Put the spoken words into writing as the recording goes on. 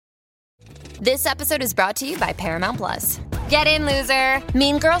This episode is brought to you by Paramount Plus. Get in, loser!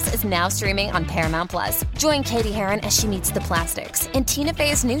 Mean Girls is now streaming on Paramount Plus. Join Katie Heron as she meets the plastics in Tina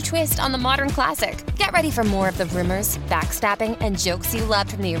Fey's new twist on the modern classic. Get ready for more of the rumors, backstabbing, and jokes you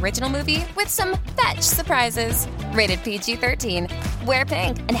loved from the original movie with some fetch surprises. Rated PG-13. Wear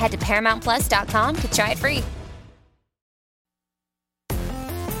pink and head to ParamountPlus.com to try it free.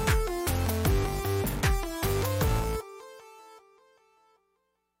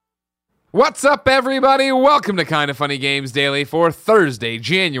 What's up, everybody? Welcome to Kinda Funny Games Daily for Thursday,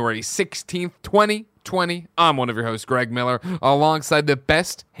 January 16th, 2020. I'm one of your hosts, Greg Miller, alongside the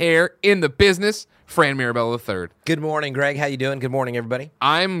best hair in the business, Fran Mirabella III. Good morning, Greg. How you doing? Good morning, everybody.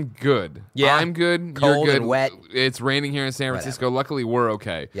 I'm good. Yeah? I'm good. Cold You're good. and wet. It's raining here in San Francisco. Whatever. Luckily, we're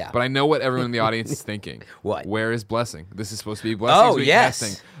okay. Yeah. But I know what everyone in the audience is thinking. What? Where is Blessing? This is supposed to be Blessing's Oh, week yes.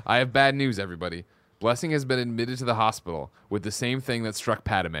 testing. I have bad news, everybody. Blessing has been admitted to the hospital with the same thing that struck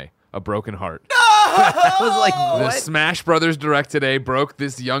Padme, a broken heart. I was like, The what? Smash Brothers Direct today broke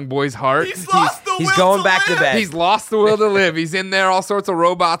this young boy's heart. He's lost the He's will going to back to live. bed. He's lost the will to live. He's in there. All sorts of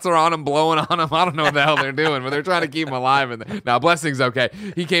robots are on him, blowing on him. I don't know what the hell they're doing, but they're trying to keep him alive. And now, Blessing's okay.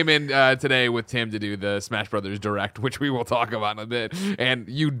 He came in today with Tim to do the Smash Brothers Direct, which we will talk about in a bit. And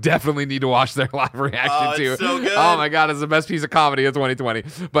you definitely need to watch their live reaction to it. It's so good. Oh my God, it's the best piece of comedy of 2020.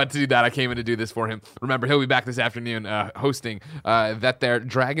 But to do that, I came in to do this for him. Remember, he'll be back this afternoon hosting that there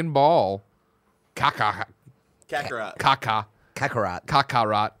Dragon Ball Kakarot. Kakarot.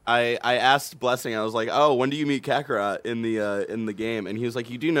 I asked Blessing. I was like, "Oh, when do you meet Kakarot in the game?" And he was like,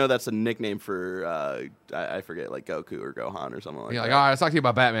 "You do know that's a nickname for I forget, like Goku or Gohan or something like You're that." like, all right, I'll talk to you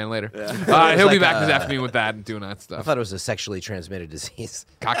about Batman later. Yeah. He'll be like, back this afternoon with that and doing that I stuff. thought it was a sexually transmitted disease.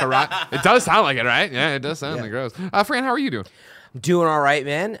 Kakarot. It does sound like it, right? Yeah, it does sound like gross. Fran, how are you doing? I'm doing all right,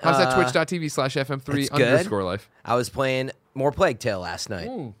 man. How's that twitch.tv/FM3 it's good. underscore life? I was playing more Plague Tale last night,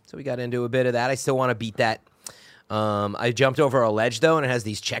 so we got into a bit of that. I still want to beat that. I jumped over a ledge, though, and it has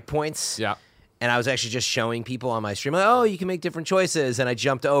these checkpoints. Yeah. And I was actually just showing people on my stream, like, oh, you can make different choices. And I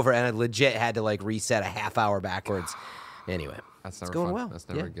jumped over, and I legit had to, like, reset a half hour backwards. Anyway, That's it's never going fun. well. That's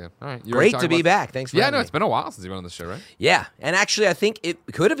never Yeah. good. All right. You ready Great talk to be about- back. Thanks for Yeah, having no, me. it's been a while since you've been on the show, right? Yeah, and actually, I think it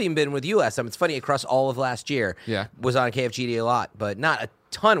could have even been with you last time. It's funny, across all of last year, Yeah. was on KFGD a lot, but not a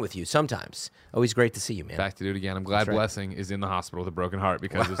ton with you sometimes. Always great to see you, man. Back to do it again. I'm glad right. Blessing is in the hospital with a broken heart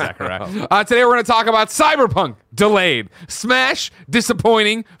because of Zachariah. Today we're going to talk about Cyberpunk, delayed. Smash,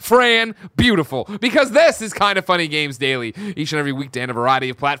 disappointing. Fran, beautiful. Because this is Kinda Funny Games Daily. Each and every weekday on a variety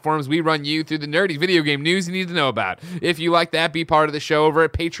of platforms, we run you through the nerdy video game news you need to know about. If you like that, be part of the show over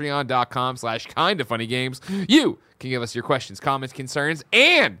at patreon.com/kindafunnygames. You can give us your questions, comments, concerns,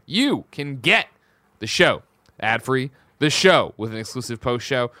 and you can get the show ad-free, the show with an exclusive post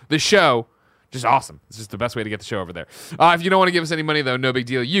show, the show just awesome. It's just the best way to get the show over there. If you don't want to give us any money, though, no big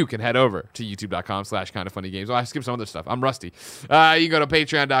deal. You can head over to youtube.com/kindafunnygames. Oh, I skipped some other stuff. I'm rusty. You go to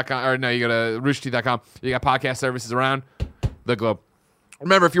patreon.com, or no, you go to roosterteeth.com. You got podcast services around the globe.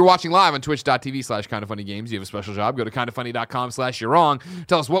 Remember, if you're watching live on twitch.tv/kindafunnygames, you have a special job. Go to kindafunny.com/you're wrong.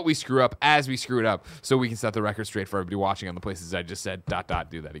 Tell us what we screw up as we screw it up so we can set the record straight for everybody watching on the places I just said, ...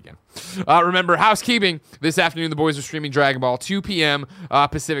 do that again. Remember, housekeeping. This afternoon, the boys are streaming Dragon Ball, 2 p.m.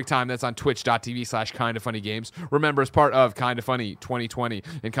 Pacific time. That's on twitch.tv/kindafunnygames. Remember, as part of Kinda Funny 2020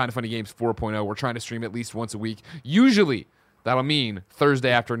 and Kinda Funny Games 4.0, we're trying to stream at least once a week. Usually, that'll mean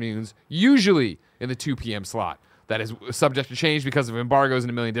Thursday afternoons, usually in the 2 p.m. slot. That is subject to change because of embargoes and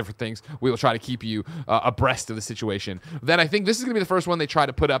a million different things. We will try to keep you abreast of the situation. Then I think this is going to be the first one they try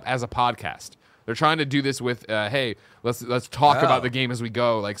to put up as a podcast. They're trying to do this with, hey, let's talk about the game as we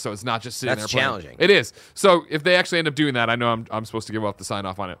go, like so it's not just sitting there That's playing. challenging. It is. So if they actually end up doing that, I know I'm supposed to give off the sign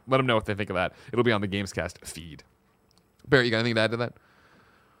off on it. Let them know what they think of that. It'll be on the Gamescast feed. Barrett, you got anything to add to that?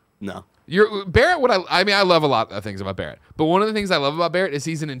 No. Barrett. I love a lot of things about Barrett, but one of the things I love about Barrett is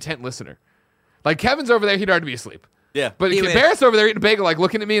he's an intent listener. Like Kevin's over there, he'd already be asleep. Yeah. But He would- Barrett's over there eating a bagel, like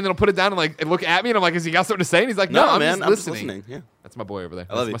looking at me, and then he'll put it down and look at me, and I'm like, "Has he got something to say?" And he's like, "No, I'm man. just I'm just listening." listening. Yeah. That's my boy over there.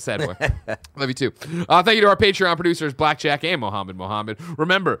 I love That's you. my sad boy. Love you too. Thank you to our Patreon producers, Blackjack and Mohammed.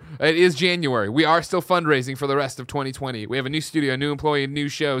 Remember, it is January. We are still fundraising for the rest of 2020. We have a new studio, new employee, new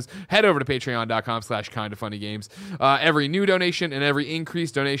shows. Head over to patreon.com/kindafunnygames. Every new donation and every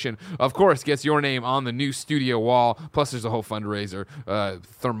increased donation, of course, gets your name on the new studio wall. Plus, there's a whole fundraiser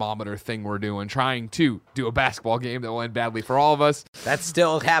thermometer thing we're doing, trying to do a basketball game that will end badly for all of us. That's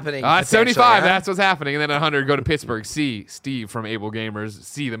still happening. At 75, potentially, huh? that's what's happening. And then at 100, go to Pittsburgh. See Steve from able gamers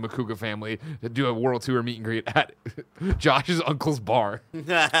see the Makuga family do a World Tour meet and greet at Josh's uncle's bar.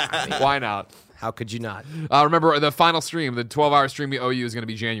 Why not? How could you not? Remember, the final stream, the 12-hour stream we owe you is going to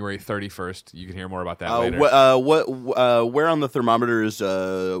be January 31st. You can hear more about that later. Where on the thermometers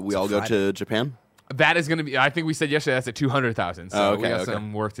we all go to Japan? That is going to be, I think we said yesterday, that's at 200,000. So we got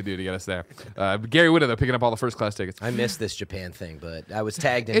some work to do to get us there. Gary Whitta, though, picking up all the first-class tickets. I missed this Japan thing, but I was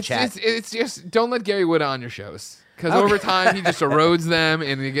tagged in chat. It's just, don't let Gary Whitta on your shows. Because over time, he just erodes them,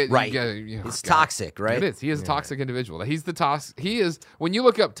 and you get right. It's toxic, right? It is. He is a toxic individual. He's the toxic. He is. When you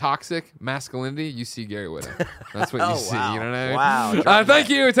look up toxic masculinity, you see Gary Whitta. That's what you see. Wow. You know what I mean? Wow. Thank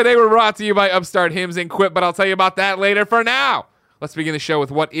you. Today we're brought to you by Upstart Hymns and Quip, but I'll tell you about that later. For now, let's begin the show with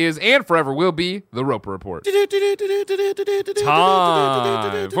what is and forever will be the Roper Report.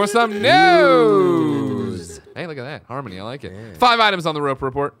 Time for some news. Hey, look at that harmony. I like it. Yeah. 5 items on the Roper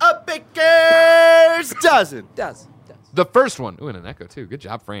Report. A baker's dozen. Does. The first one. Ooh, and an echo, too. Good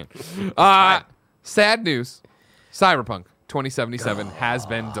job, Fran. Sad news. Cyberpunk 2077 has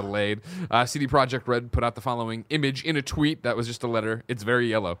been delayed. CD Projekt Red put out the following image in a tweet that was just a letter. It's very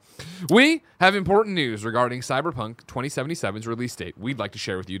yellow. We have important news regarding Cyberpunk 2077's release date we'd like to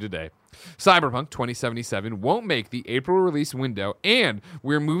share with you today. Cyberpunk 2077 won't make the April release window, and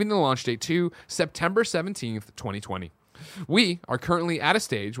we're moving the launch date to September 17th, 2020. We are currently at a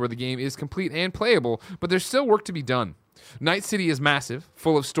stage where the game is complete and playable, but there's still work to be done. Night City is massive,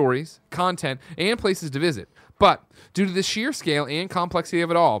 full of stories, content, and places to visit. But due to the sheer scale and complexity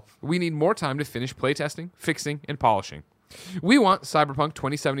of it all, we need more time to finish playtesting, fixing, and polishing. We want Cyberpunk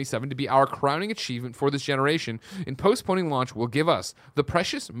 2077 to be our crowning achievement for this generation, and postponing launch will give us the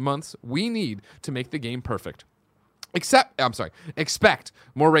precious months we need to make the game perfect. Expect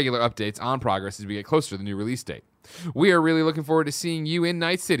more regular updates on progress as we get closer to the new release date. We are really looking forward to seeing you in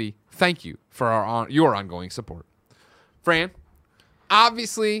Night City. Thank you for your ongoing support. Fran,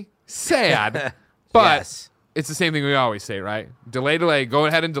 obviously sad, but yes. It's the same thing we always say, right? Delay, go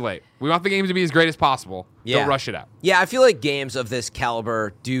ahead and delay. We want the game to be as great as possible. Yeah. Don't rush it out. Yeah, I feel like games of this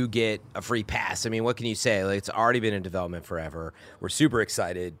caliber do get a free pass. I mean, what can you say? Like, it's already been in development forever. We're super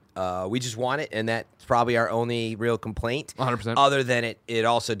excited. We just want it, and that's probably our only real complaint. 100%. Other than it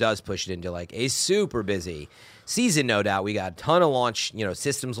also does push it into like a super busy season, no doubt. We got a ton of launch,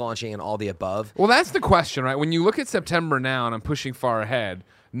 systems launching and all the above. Well, that's the question, right? When you look at September now, and I'm pushing far ahead,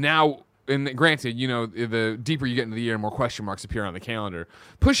 now, and granted, the deeper you get into the year, more question marks appear on the calendar.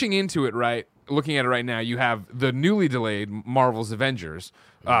 Pushing into it, right, looking at it right now, you have the newly delayed Marvel's Avengers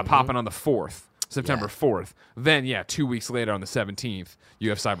popping on the 4th. September 4th. Then, 2 weeks later on the 17th, you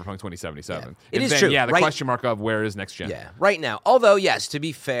have Cyberpunk 2077. Yeah. It and is then, true. the Right. question mark of where is next gen. Yeah, right now. Although, yes, to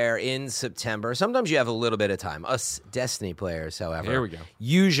be fair, in September, sometimes you have a little bit of time. Us Destiny players, however. Here we go.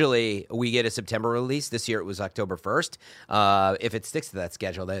 Usually we get a September release. This year it was October 1st. If it sticks to that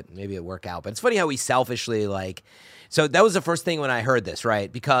schedule, that maybe it'll work out. But it's funny how we selfishly, so that was the first thing when I heard this, right?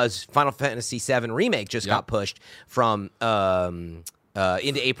 Because Final Fantasy VII Remake just got pushed from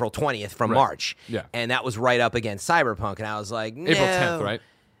into April 20th from March. Yeah. And that was right up against Cyberpunk. And I was like, no. April 10th, right?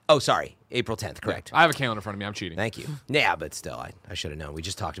 Oh, sorry. April 10th, correct. Yeah. I have a calendar in front of me. I'm cheating. Thank you. Yeah, but still, I should have known. We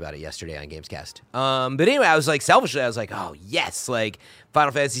just talked about it yesterday on Gamescast. But anyway, I was like, selfishly, I was like, oh, yes. Like,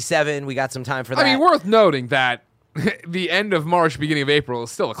 Final Fantasy VII, we got some time for that. I mean, worth noting that the end of March, beginning of April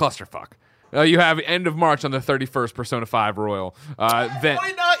is still a clusterfuck. You have end of March on the 31st, Persona 5 Royal. Then,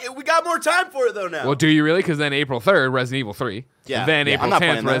 Why not? We got more time for it, though, now. well, do you really? Because then April 3rd, Resident Evil 3. Yeah. Then Yeah, April I'm not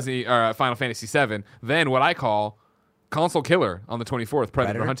 10th, playing that. Final Fantasy 7. Then what I call console killer on the 24th,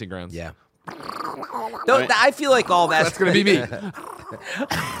 Predator Hunting Grounds. Yeah. No, I feel like all That's going to be me.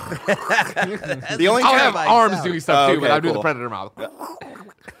 The only I'll time have arms doing stuff too, okay, but I'm doing the cool. Predator mouth.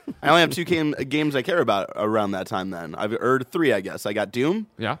 I only have two games I care about around that time. Then or three, I guess. I got Doom.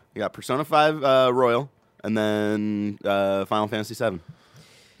 Yeah. I got Persona 5 Royal, and then Final Fantasy 7.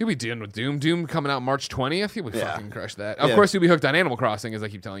 You'll be dealing with Doom. Doom coming out March 20th. You would Yeah. fucking crush that. Of Yeah. course, you'll be hooked on Animal Crossing, as I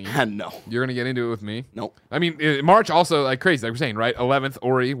keep telling you. No. You're going to get into it with me. Nope. I mean, March also, like crazy, like we're saying, right? 11th,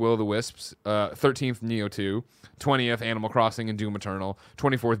 Ori, Will of the Wisps. 13th, Neo 2. 20th, Animal Crossing and Doom Eternal.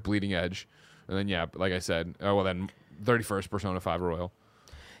 24th, Bleeding Edge. And then, like I said, then 31st, Persona 5 Royal.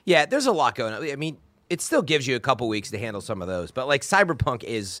 Yeah, there's a lot going on. I mean, it still gives you a couple weeks to handle some of those. But, like, Cyberpunk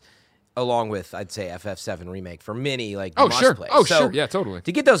is, along with, I'd say, FF7 Remake, for many, like, Oh, must sure. plays. Oh, So, sure. Yeah, totally.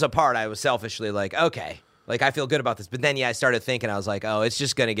 To get those apart, I was selfishly like, okay. Like, I feel good about this. But then, I started thinking, I was like, oh, it's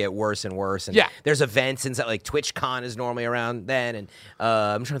just going to get worse and worse. And Yeah. there's events, and like, TwitchCon is normally around then. And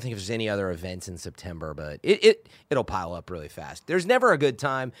I'm trying to think if there's any other events in September. But it'll pile up really fast. There's never a good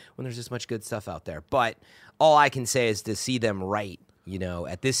time when there's this much good stuff out there. But all I can say is to see them right,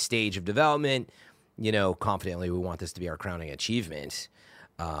 at this stage of development, confidently we want this to be our crowning achievement.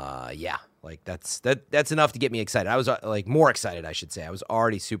 Yeah, like that's enough to get me excited. I was more excited, I should say. I was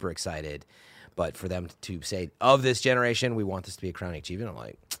already super excited, but for them to say of this generation, we want this to be a crowning achievement, I'm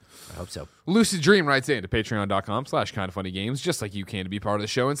like, I hope so. Lucid Dream writes in to patreon.com/kindoffunnygames, just like you can, to be part of the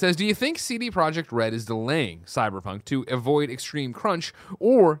show, and says, do you think CD Projekt Red is delaying Cyberpunk to avoid extreme crunch,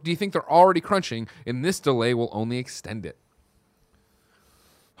 or do you think they're already crunching and this delay will only extend it?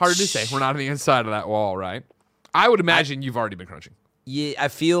 Hard to say. We're not on the inside of that wall, right? I would imagine you've already been crunching. Yeah, I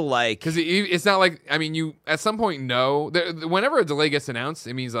feel like... Because it's not like, you at some point know. Whenever a delay gets announced,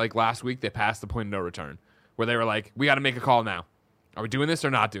 it means like last week they passed the point of no return, where they were like, we got to make a call now. Are we doing this or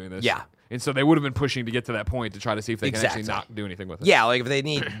not doing this? Yeah. And so they would have been pushing to get to that point to try to see if they can actually not do anything with it. Yeah, like if they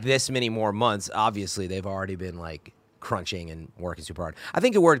need this many more months, obviously they've already been like crunching and working super hard. I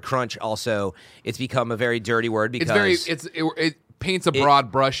think the word crunch also, it's become a very dirty word because... It paints a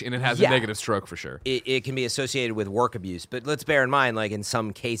broad brush and it has a negative stroke for sure. It can be associated with work abuse, but let's bear in mind, like in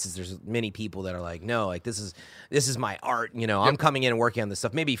some cases, there's many people that are like, no, like this is my art. I'm coming in and working on this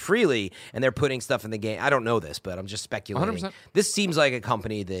stuff, maybe freely, and they're putting stuff in the game. I don't know this, but I'm just speculating. 100%. This seems like a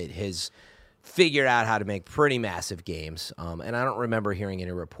company that has figured out how to make pretty massive games, and I don't remember hearing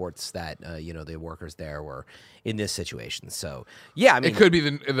any reports that the workers there were in this situation. So yeah, I mean, it could be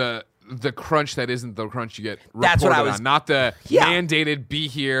the crunch that isn't the crunch you get reported that's what I was, on, not the mandated be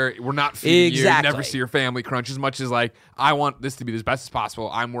here, we're not feeding you, never see your family crunch, as much as like, I want this to be as best as possible.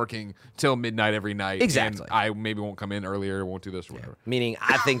 I'm working till midnight every night. Exactly. And I maybe won't come in earlier, won't do this or whatever. Meaning,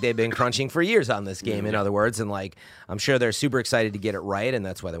 I think they've been crunching for years on this game, in other words, and like, I'm sure they're super excited to get it right, and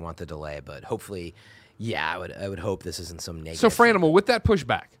that's why they want the delay, but hopefully, I would hope this isn't some negative. So, Franimal, with that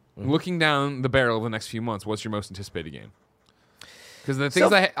pushback, looking down the barrel of the next few months, what's your most anticipated game? Because the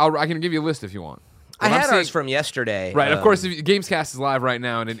things I can give you a list if you want. I had ours from yesterday. Right, of course, Gamescast is live right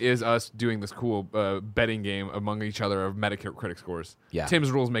now, and it is us doing this cool betting game among each other of Metacritic scores. Yeah. Tim's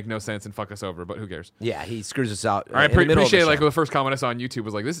rules make no sense and fuck us over, but who cares? Yeah, he screws us out. I appreciate like the first comment I saw on YouTube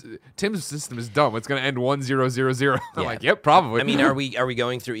was like, Tim's system is dumb. It's going to end 1-0-0-0. I'm like, yep, probably. I mean, are we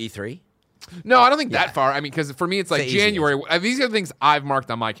going through E3? No, I don't think that far. I mean, because for me, it's like January. These are the things I've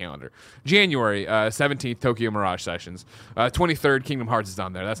marked on my calendar. January 17th, Tokyo Mirage Sessions. 23rd, Kingdom Hearts is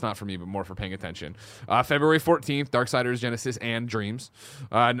on there. That's not for me, but more for paying attention. February 14th, Darksiders Genesis and Dreams.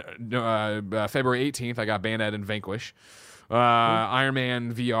 February 18th, I got Bayonetta and Vanquish. Iron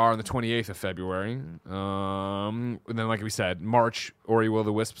Man VR on the 28th of February. And then, like we said, March, Ori Will of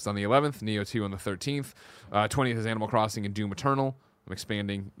the Wisps on the 11th, Neo 2 on the 13th. 20th is Animal Crossing and Doom Eternal. I'm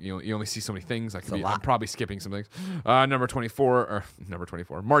expanding. You only see so many things. I'm probably skipping some things. March 24,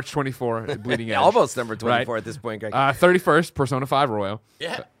 Bleeding Edge. Almost number 24 at this point, Greg. 31st, Persona 5 Royal.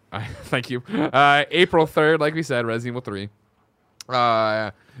 Yeah. Thank you. April 3rd, like we said, Resident Evil 3.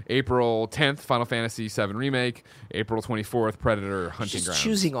 April 10th, Final Fantasy VII Remake. April 24th, Predator Hunting Grounds.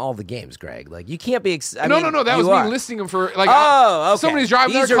 Choosing all the games, Greg. Like, you can't be... No. That was me listing them for... like. Okay. Somebody's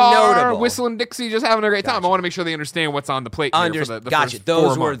driving These their car, notable. whistling Dixie, just having a great time. I want to make sure they understand what's on the plate here for the gotcha. first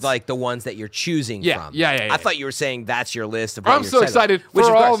Those 4 were months. like the ones that you're choosing from. Yeah. I thought you were saying that's your list of what I'm so excited Which,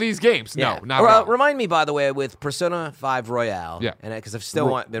 for of all course, these games. Yeah. No, not at all. Remind me, by the way, with Persona 5 Royale. Yeah. And because I've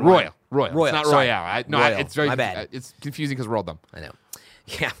still been... Royal. It's not sorry. Royale. Royal. It's very... My bad. It's confusing because we're all dumb. I know.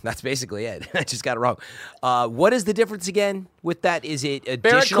 Yeah, that's basically it. I just got it wrong. What is the difference again with that? Is it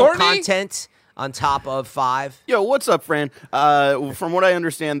additional content on top of 5? Yo, what's up, Fran? From what I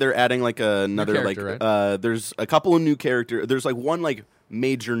understand, they're adding like another right? There's a couple of new characters. There's like one like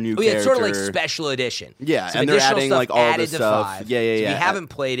major new character. It's sort of like special edition. Yeah, Some and they're additional adding stuff like all added this to stuff. 5. Yeah. So if you haven't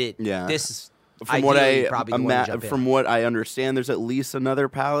played it, this is from what from what I understand, there's at least another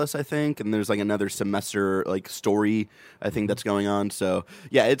palace, I think, and there's like another semester like story, I think, that's going on. So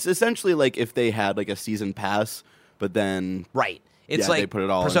yeah, it's essentially like if they had like a season pass, but then it's like they put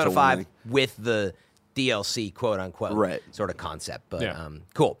it all Persona into 5 one. with the DLC quote unquote sort of concept. But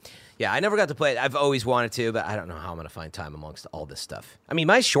cool. Yeah, I never got to play it. I've always wanted to, but I don't know how I'm going to find time amongst all this stuff. I mean,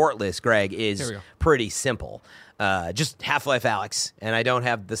 my short list, Greg, is pretty simple. Just Half-Life Alyx, and I don't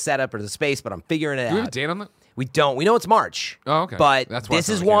have the setup or the space, but I'm figuring it out. Do we have a date on that? We don't. We know it's March. Oh, okay. But That's why this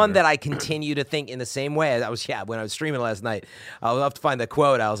is one that I continue to think in the same way. When I was streaming last night, I'll have to find the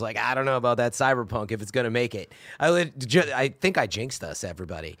quote. I was like, I don't know about that Cyberpunk if it's going to make it. I think I jinxed us,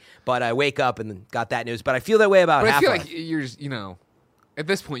 everybody. But I wake up and got that news. But I feel that way about Half-Life. I feel like you're just, at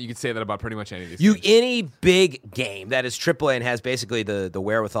this point, you could say that about pretty much any of these games. Any big game that is AAA and has basically the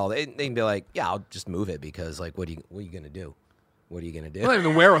wherewithal, they can be like, yeah, I'll just move it because, like, what are you going to do? What are you going to do? Not even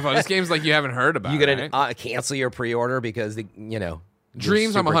the wherewithal. This game's like you haven't heard about. You going to cancel your pre-order because,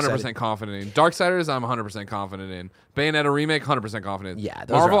 Dreams, I'm super 100% excited. confident in. Darksiders, I'm 100% confident in. Bayonetta remake, 100% confident. Yeah,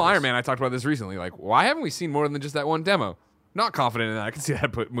 those Marvel are Iron obvious. Man, I talked about this recently. Like, why haven't we seen more than just that one demo? Not confident in that. I can see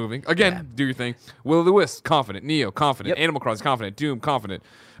that moving. Again, do your thing. Will of the Wisp, confident. Neo, confident. Yep. Animal Crossing, confident. Doom, confident.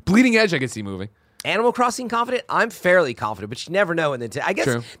 Bleeding Edge, I can see moving. Animal Crossing confident? I'm fairly confident, but you never know. I guess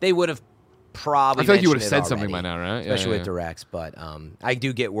True. they would have probably I feel like you would mentioned have it said something already, by now, right? Especially Yeah, with directs, but I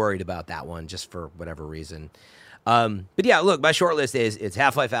do get worried about that one just for whatever reason. But yeah, look, my short list is it's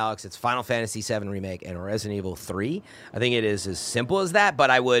Half-Life Alyx, it's Final Fantasy VII Remake, and Resident Evil 3. I think it is as simple as that, but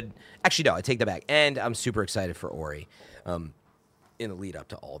I take that back. And I'm super excited for Ori in the lead up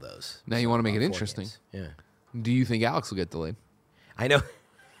to all those. Now you want to make it 4 interesting. games. Yeah. Do you think Alex will get delayed? I know.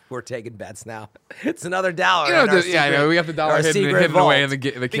 We're taking bets now. It's another dollar. You know, in our I know. We got the dollar our hidden secret away in vault. the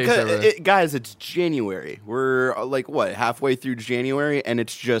case Because over there. guys, it's January. We're like what, halfway through January, and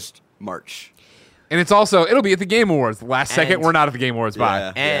it's just March. And it's also, it'll be at the Game Awards. The last second, And- we're not at the Game Awards. Bye.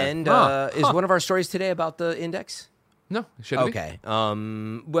 Yeah. And is one of our stories today about the index? No, it shouldn't be. Okay.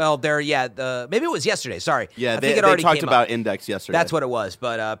 Well, maybe it was yesterday. Sorry. Yeah, I they think it already talked came about out. Index yesterday. That's what it was.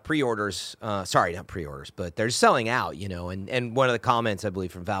 But pre-orders, sorry, not pre-orders, but they're selling out, and one of the comments, I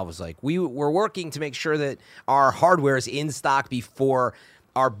believe, from Valve was like, we're working to make sure that our hardware is in stock before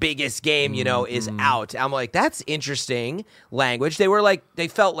our biggest game, is out. I'm like, that's interesting language. They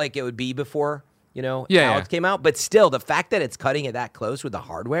felt like it would be before, Alex came out. But still, the fact that it's cutting it that close with the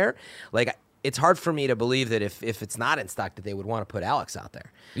hardware, like, it's hard for me to believe that if it's not in stock that they would want to put Alex out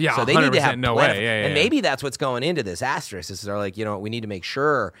there. Yeah, so they need to 100% have no plenty- way. Yeah, and yeah. maybe that's what's going into this asterisk. Is they're like, we need to make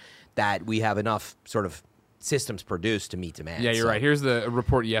sure that we have enough sort of systems produced to meet demand. Yeah, you're right. Here's the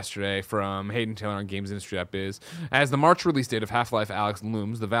report yesterday from Hayden Taylor on Games Industry Biz. As the March release date of Half-Life Alyx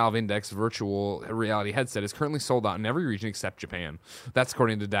looms, the Valve Index virtual reality headset is currently sold out in every region except Japan. That's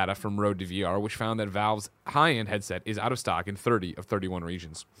according to data from Road to VR, which found that Valve's high-end headset is out of stock in 30 of 31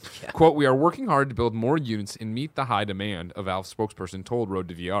 regions. Quote, "We are working hard to build more units and meet the high demand," a Valve spokesperson told Road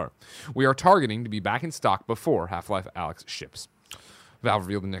to VR. "We are targeting to be back in stock before Half-Life Alyx ships." Valve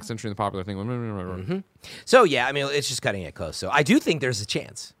revealed the next entry in the popular thing. So yeah, I mean, it's just cutting it close. So I do think there's a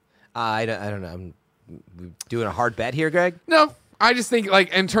chance. I don't know. I'm doing a hard bet here, Greg. No, I just think,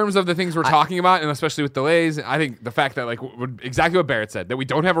 like, in terms of the things we're talking about, and especially with delays, I think the fact that, like, exactly what Barrett said, that we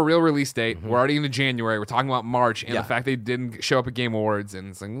don't have a real release date, we're already into January, we're talking about March, and Yeah. the fact they didn't show up at Game Awards, and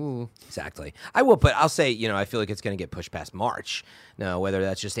it's like, ooh. Exactly. I'll say, I feel like it's going to get pushed past March. Now, whether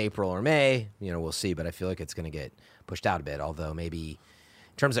that's just April or May, we'll see. But I feel like it's going to get pushed out a bit. Although maybe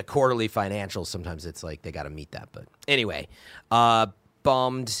in terms of quarterly financials, sometimes it's like they got to meet that. But anyway,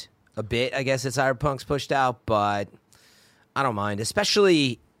 bummed a bit, I guess, that Cyberpunk's pushed out, but I don't mind,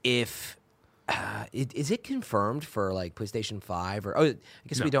 especially if is it confirmed for like PlayStation 5 or I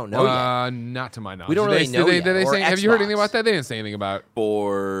guess we don't know yet. Not to my knowledge. We don't really know yet, Did they or say, have you heard anything Xbox. about that? They didn't say anything about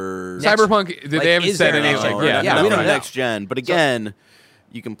for Cyberpunk. They haven't is said there an anything. next Like, gen? yeah, Yeah, no, we not don't for know. next gen. But again,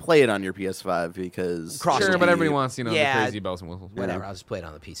 you can play it on your PS5 because Cross- Sure, Sure, but everybody wants, the Yeah. crazy bells and whistles. Whatever. I'll just play it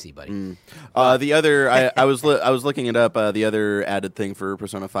on the PC, buddy. The other, I was looking it up. The other added thing for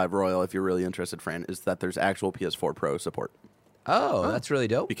Persona 5 Royal, if you're really interested, Fran, is that there's actual PS4 Pro support. Oh, that's really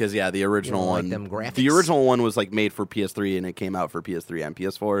dope. Because the original You don't like one, them graphics? the original one was like made for PS3 and it came out for PS3 and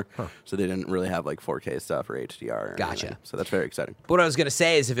PS4, so they didn't really have like 4K stuff or HDR. Or Gotcha. anything. So that's very exciting. But what I was going to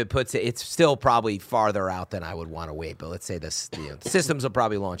say is if it puts it, it's still probably farther out than I would want to wait. But let's say this, the systems will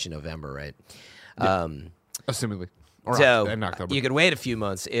probably launch in November, right? Assumingly. Or So in October. you could wait a few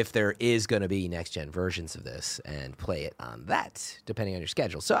months if there is going to be next-gen versions of this and play it on that, depending on your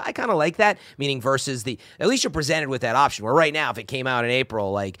schedule. So I kind of like that, meaning versus at least you're presented with that option. Where right now, if it came out in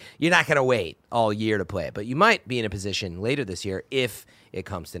April, like you're not going to wait all year to play it. But you might be in a position later this year if it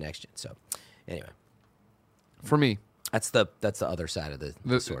comes to next-gen. So anyway, For me, that's the other side of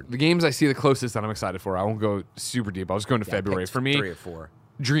the sword. the games I see the closest that I'm excited for, I won't go super deep. I'll just go into February. Pick For me, 3 or 4.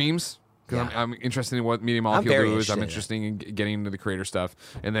 Dreams, because Yeah. I'm interested in what Media Molecule very does. I'm interested in interested in getting into the creator stuff.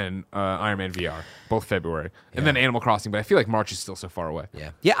 And then Iron Man VR, both February. And then Animal Crossing, but I feel like March is still so far away.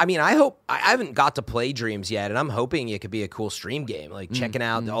 Yeah. I mean, I haven't got to play Dreams yet, and I'm hoping it could be a cool stream game, like checking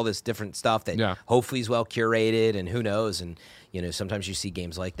out all this different stuff that hopefully is well curated, and who knows. And sometimes you see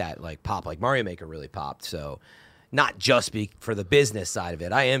games like that, like pop, like Mario Maker really popped. So not just for the business side of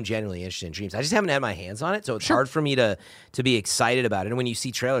it. I am genuinely interested in Dreams. I just haven't had my hands on it, so it's hard for me to be excited about it. And when you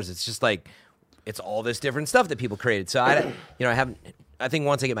see trailers, it's just like it's all this different stuff that people created. So I haven't. I think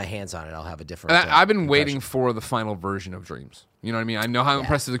once I get my hands on it, I'll have a different. I've been impression. waiting for the final version of Dreams. You know what I mean? I know how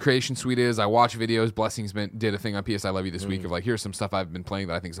impressive the Creation Suite is. I watch videos. Blessings did a thing on PS I Love You this week of like, here's some stuff I've been playing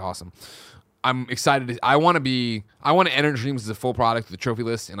that I think is awesome. I'm excited. I want to enter Dreams as a full product of the trophy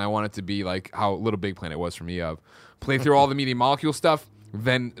list, and I want it to be like how Little Big Planet was for me, of play through all the Media Molecule stuff,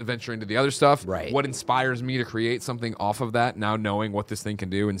 then venture into the other stuff. Right. What inspires me to create something off of that, now knowing what this thing can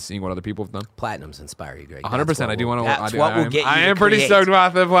do and seeing what other people have done. Platinums inspire you, Greg. 100%. I do want to. That's what will get you. I am to pretty create. stoked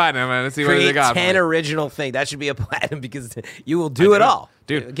about the platinum, man. Let's see what they Create got. 10 original thing. That should be a platinum because you will do it all.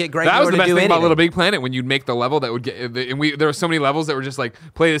 Dude, Get Greg that was Miller the to best do thing about anything. Little Big Planet, when you'd make the level that would get, and there were so many levels that were just like,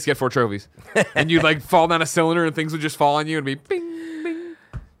 play this, get 4 trophies. And you'd like fall down a cylinder and things would just fall on you and be bing, bing.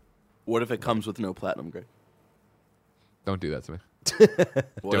 What if it comes with no platinum, Greg? Don't do that to me.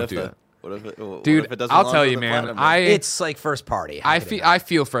 What Don't if do that. What if it, what Dude, if it doesn't I'll belong tell with you, the man. platinum, It's like first party. I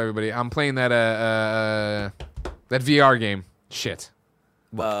feel for everybody. I'm playing that that VR game. Shit.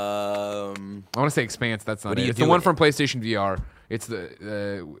 I want to say Expanse. That's not What do it. you It's do the one with from PlayStation VR. It's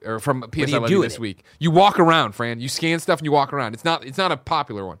the or from do you PSI do with this it? week. You walk around, Fran. You scan stuff and you walk around. It's not a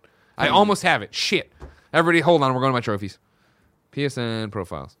popular one. I almost have it. Shit. Everybody, hold on. We're going to my trophies. PSN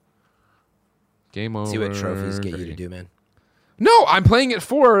profiles. Game over. See what trophies get you to do, man. No, I'm playing it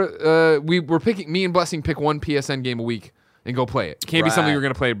for. We're picking. Me and Blessing pick one PSN game a week and go play it. It can't be something Right. you're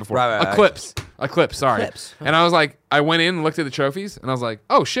gonna play before. Right. Eclipse. Sorry. Eclipse. And I was like, I went in and looked at the trophies, and I was like,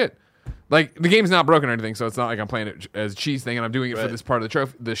 oh shit. Like, the game's not broken or anything, so it's not like I'm playing it as a cheese thing and I'm doing it for this part of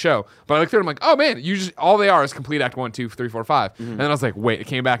the show. But I looked through it, I'm like, oh man, all they are is complete Act 1, 2, 3, 4, 5. And then I was like, wait, it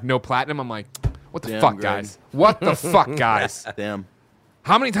came back no platinum. I'm like, what the Damn, fuck, Greg. guys? What the fuck, guys? Damn.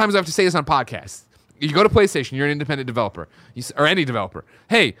 How many times do I have to say this on podcasts? You go to PlayStation, you're an independent developer, or any developer.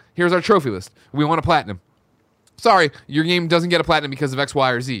 Hey, here's our trophy list. We want a platinum. Sorry, your game doesn't get a platinum because of X,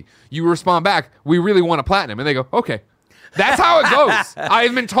 Y, or Z. You respond back, we really want a platinum. And they go, okay. That's how it goes.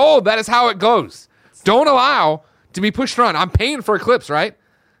 I've been told that is how it goes. Don't allow to be pushed around. I'm paying for Eclipse, right?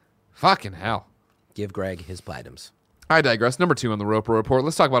 Fucking hell. Give Greg his platinums. I digress. Number 2 on the Roper Report.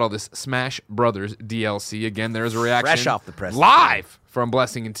 Let's talk about all this Smash Brothers DLC. Again, there's a reaction. Fresh off the press. Live from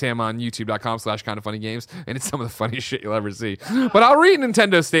Blessing and Tim on youtube.com/kindoffunnygames. And it's some of the funniest shit you'll ever see. But I'll read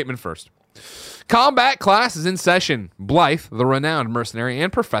Nintendo's statement first. Combat class is in session. Blythe, the renowned mercenary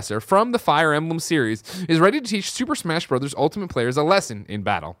and professor from the Fire Emblem series, is ready to teach Super Smash Bros. Ultimate players a lesson in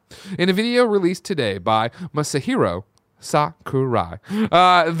battle. In a video released today by Masahiro Sakurai,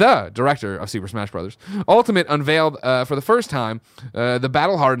 the director of Super Smash Bros., Ultimate unveiled for the first time the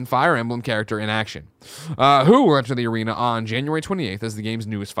battle-hardened Fire Emblem character in action, who will enter the arena on January 28th as the game's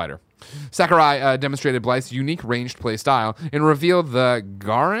newest fighter. Sakurai demonstrated Blythe's unique ranged play style and revealed the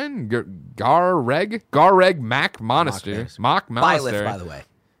Garreg Mac Monastery. Byleth, by the way.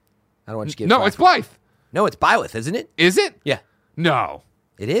 I don't want you to give No, it's Blythe. No, it's Byleth, isn't it? Is it? Yeah. No.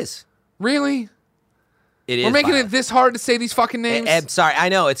 It is. Really? It is. We're making Byleth. it this hard to say these fucking names? I'm sorry. I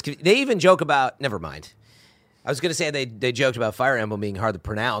know. They even joke about... Never mind. I was going to say they joked about Fire Emblem being hard to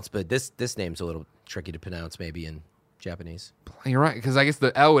pronounce, but this name's a little tricky to pronounce maybe in Japanese. You're right, because I guess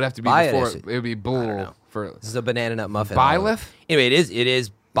the L would have to be Byleth. before it would be I don't bull know. for This is a banana nut muffin. Byleth? Anyway, it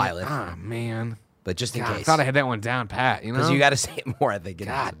is Byleth, Ah, man. but just in God, I case. thought I had that one down pat, you know? Because you got to say it more, I think.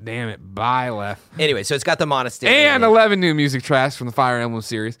 God damn it, Byleth. Anyway, so it's got the monastery. And in it. 11 new music tracks from the Fire Emblem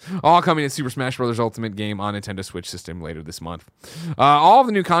series, all coming in Super Smash Bros. Ultimate game on Nintendo Switch system later this month. All of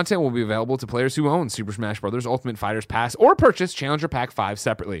the new content will be available to players who own Super Smash Bros. Ultimate Fighters Pass or purchase Challenger Pack 5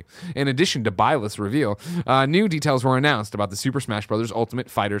 separately. In addition to Byleth's reveal, new details were announced about the Super Smash Bros. Ultimate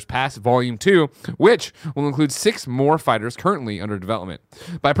Fighters Pass Volume 2, which will include 6 more fighters currently under development.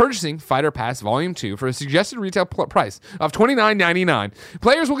 By purchasing Fighter Pass Volume 2 for a suggested retail price of $29.99,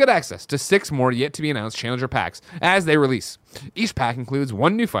 players will get access to 6 more yet-to-be-announced Challenger Packs as they release. Each pack includes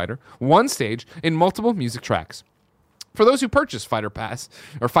 1 new fighter, 1 stage, and multiple music tracks. For those who purchase Fighter Pass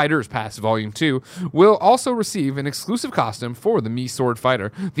or Fighters Pass Volume 2, will also receive an exclusive costume for the Mii Sword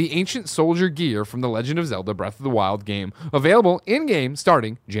Fighter, the ancient soldier gear from the Legend of Zelda Breath of the Wild game, available in-game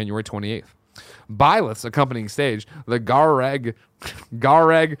starting January 28th. Byleth's accompanying stage, the Garreg,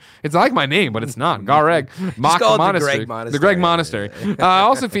 it's like my name, but it's not. Garreg Mock call it the Monastery. Greg Monastery. The Greg Monastery.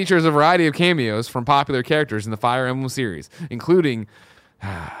 Also features a variety of cameos from popular characters in the Fire Emblem series, including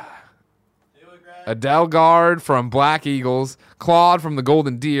Adelgard from Black Eagles, Claude from the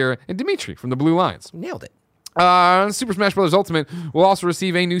Golden Deer, and Dimitri from the Blue Lions. Nailed it. Super Smash Bros. Ultimate will also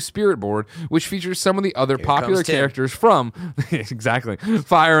receive a new Spirit Board, which features some of the other popular comes Tim. characters from exactly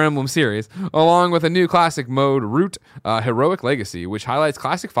Fire Emblem series, along with a new classic mode, Root Heroic Legacy, which highlights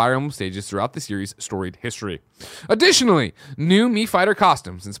classic Fire Emblem stages throughout the series' storied history. Additionally, new Mii Fighter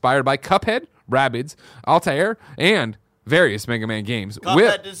costumes inspired by Cuphead, Rabbids, Altair, and various Mega Man games.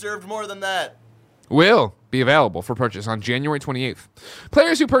 Cuphead deserved more than that. will be available for purchase on January 28th.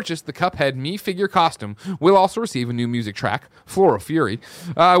 Players who purchase the Cuphead Mii figure costume will also receive a new music track, Floral Fury,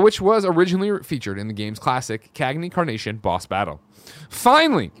 which was originally featured in the game's classic Cagney Carnation boss battle.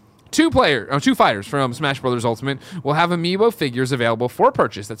 Finally, two fighters from Smash Bros. Ultimate will have amiibo figures available for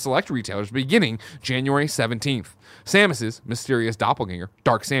purchase at select retailers beginning January 17th. Samus's mysterious doppelganger,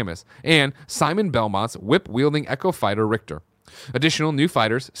 Dark Samus, and Simon Belmont's whip-wielding Echo Fighter Richter. Additional new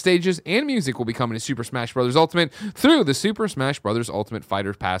fighters, stages, and music will be coming to Super Smash Bros. Ultimate through the Super Smash Bros. Ultimate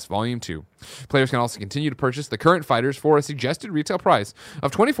Fighter Pass Volume 2. Players can also continue to purchase the current fighters for a suggested retail price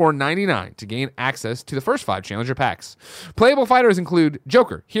of $24.99 to gain access to the first 5 Challenger Packs. Playable fighters include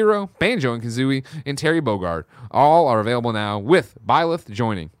Joker, Hero, Banjo and Kazooie, and Terry Bogard. All are available now with Byleth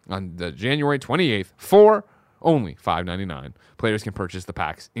joining on the January 28th for only $5.99. Players can purchase the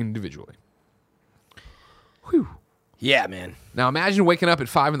packs individually. Whew. Yeah, man. Now imagine waking up at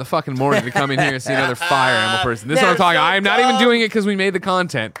 5 in the fucking morning to come in here and see another Fire Emblem person. This is what I'm talking. I'm not even doing it because we made the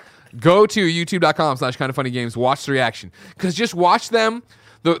content. Go to youtube.com/kindoffunnygames. Watch the reaction. Because just watch them.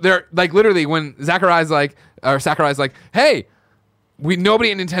 They're like literally when Sakurai's like, hey,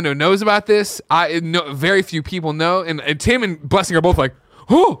 nobody at Nintendo knows about this. Very few people know. And Tim and Blessing are both like,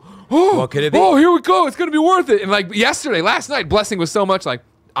 oh, what could it be? Oh, here we go. It's going to be worth it. And like last night, Blessing was so much like,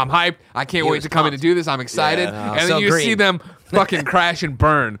 I'm hyped. I can't wait to come in and do this. I'm excited. Yeah. And then you see them fucking crash and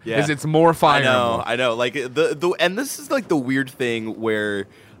burn as it's more Fire Emblem. I know. Like and this is like the weird thing where,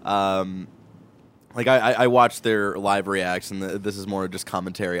 like I watched their live reacts, and this is more just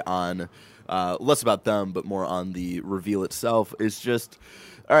commentary on, less about them, but more on the reveal itself. It's just,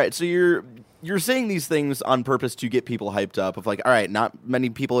 all right. So you're saying these things on purpose to get people hyped up of like, all right, not many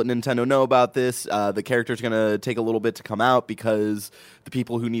people at Nintendo know about this. The character's going to take a little bit to come out because the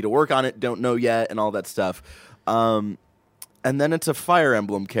people who need to work on it don't know yet and all that stuff. And then it's a Fire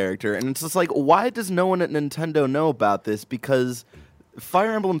Emblem character. And it's just like, why does no one at Nintendo know about this? Because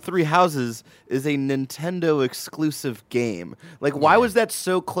Fire Emblem Three Houses is a Nintendo exclusive game. Like, why was that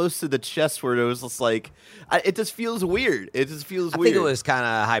so close to the chest where it was just like, it just feels weird. It just feels weird. I think it was kind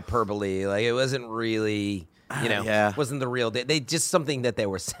of hyperbole. Like, it wasn't really, wasn't the real deal. They just something that they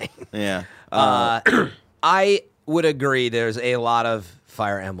were saying. Yeah. I would agree there's a lot of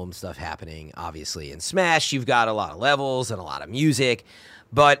Fire Emblem stuff happening, obviously. In Smash, you've got a lot of levels and a lot of music.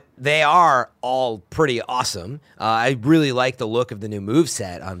 But they are all pretty awesome. I really like the look of the new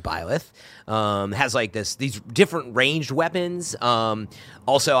moveset on Byleth. Has like these different ranged weapons.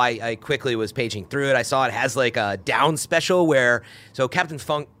 Also, I quickly was paging through it. I saw it has like a down special where Captain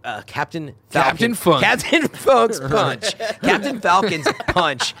Funk's punch. Captain Falcon's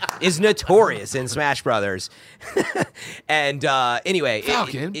punch is notorious in Smash Brothers. And anyway,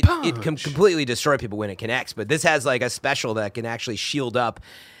 it can completely destroy people when it connects. But this has like a special that can actually shield up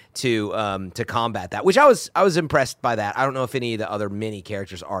to combat that, which I was impressed by that. I don't know if any of the other mini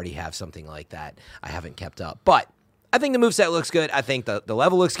characters already have something like that. I haven't kept up, but I think the moveset looks good. I think the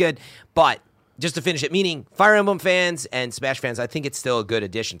level looks good, but just to finish it, meaning Fire Emblem fans and Smash fans, I think it's still a good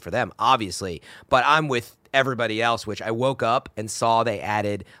addition for them, obviously, but I'm with everybody else, which I woke up and saw they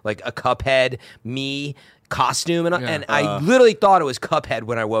added like a Cuphead Mii costume, and I literally thought it was Cuphead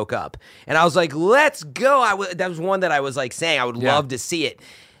when I woke up, and I was like, let's go. That was one that I was like saying I would love to see it.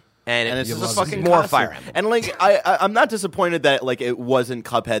 And it's just a fucking more costume. Fire Emblem. And like I'm not disappointed that like it wasn't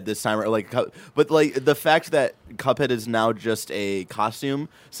Cuphead this time, or like, but like the fact that Cuphead is now just a costume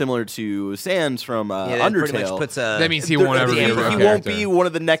similar to Sans from Undertale. Pretty much puts that means he won't ever be a real he character. won't be one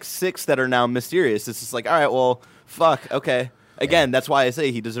of the next 6 that are now mysterious. It's just like, all right, well, fuck, okay. Again, that's why I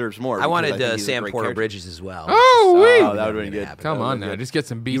say he deserves more. I wanted Sam Porter-Bridges as well. Oh, that would have been good. Come on now, just get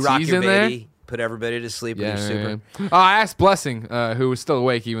some You rock BTs your in there. baby, put everybody to sleep with your super. I asked Blessing, who was still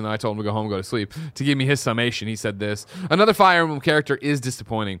awake even though I told him to go home and go to sleep, to give me his summation. He said this: another Fire Emblem character is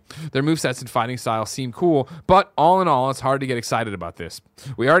disappointing. Their movesets and fighting style seem cool, but all in all, it's hard to get excited about this.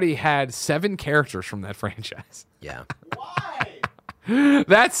 We already had 7 characters from that franchise. Yeah.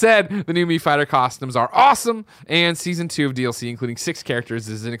 That said, the new Mii Fighter costumes are awesome, and Season 2 of DLC, including 6 characters,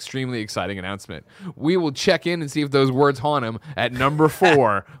 is an extremely exciting announcement. We will check in and see if those words haunt him at number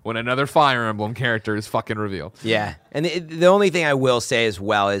 4 when another Fire Emblem character is fucking revealed. Yeah, and the only thing I will say as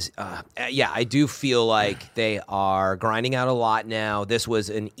well is, I do feel like they are grinding out a lot now. This was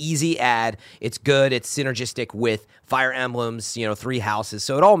an easy ad. It's good. It's synergistic with Fire Emblem's, 3 houses,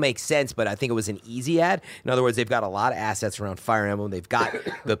 so it all makes sense, but I think it was an easy ad. In other words, they've got a lot of assets around Fire Emblem. They they've got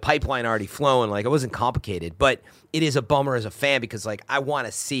the pipeline already flowing. Like, it wasn't complicated, but it is a bummer as a fan because, like, I want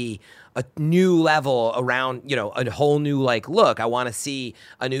to see a new level around, a whole new, like, look. I want to see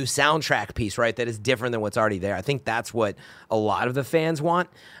a new soundtrack piece, right, that is different than what's already there. I think that's what a lot of the fans want.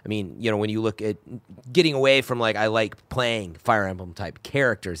 I mean, when you look at getting away from, like, I like playing Fire Emblem type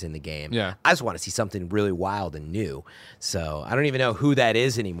characters in the game. Yeah. I just want to see something really wild and new. So I don't even know who that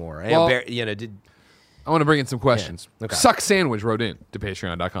is anymore. Well, I I want to bring in some questions. Yeah. Okay. Suck Sandwich wrote in to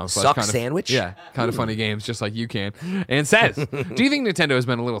patreon.com. Suck Sandwich? Yeah, kind of funny games, just like you can. And says, do you think Nintendo has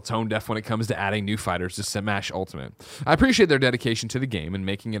been a little tone deaf when it comes to adding new fighters to Smash Ultimate? I appreciate their dedication to the game and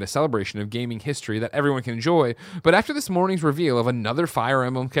making it a celebration of gaming history that everyone can enjoy, but after this morning's reveal of another Fire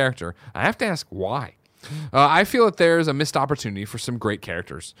Emblem character, I have to ask why. I feel that there's a missed opportunity for some great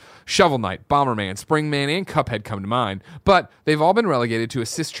characters. Shovel Knight, Bomberman, Springman, and Cuphead come to mind, but they've all been relegated to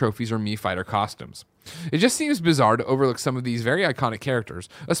assist trophies or Mii Fighter costumes. It just seems bizarre to overlook some of these very iconic characters,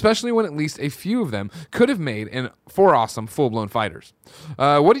 especially when at least a few of them could have made for awesome full-blown fighters.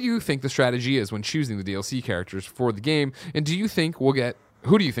 What do you think the strategy is when choosing the DLC characters for the game, and who do you think we'll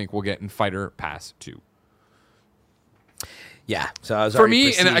get in Fighter Pass 2? Yeah, so I was for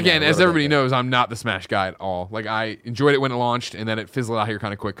me, and again, as everybody knows, I'm not the Smash guy at all. Like, I enjoyed it when it launched, and then it fizzled out here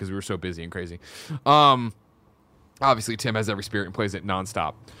kind of quick because we were so busy and crazy. Obviously, Tim has every spirit and plays it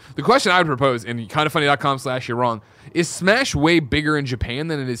nonstop. The question I would propose, and kindoffunny.com/you're wrong, is Smash way bigger in Japan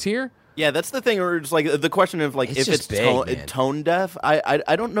than it is here? Yeah, that's the thing. Where it's like the question of like if it's tone deaf.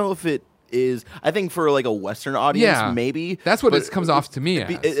 I don't know if it is. I think for like a Western audience, maybe that's what it comes off to me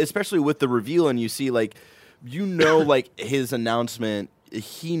as. Especially with the reveal, and you see like. Like his announcement,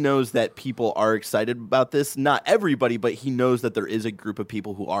 he knows that people are excited about this. Not everybody, but he knows that there is a group of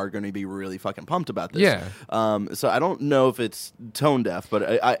people who are going to be really fucking pumped about this. Yeah. So I don't know if it's tone deaf, but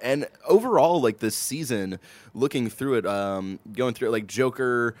and overall, like this season, looking through it, going through it, like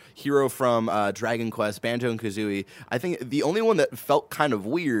Joker, Hero from Dragon Quest, Banjo and Kazooie. I think the only one that felt kind of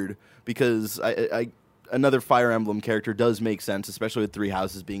weird because another Fire Emblem character does make sense, especially with Three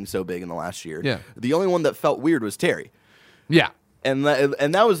Houses being so big in the last year. Yeah. The only one that felt weird was Terry. Yeah. And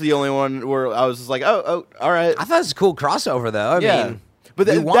that was the only one where I was just like, oh, all right. I thought it was a cool crossover, though. I mean, but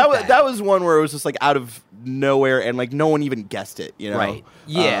that was one where it was just like out of nowhere and like no one even guessed it, Right.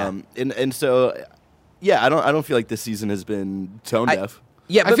 Yeah. And so, yeah, I don't feel like this season has been tone deaf.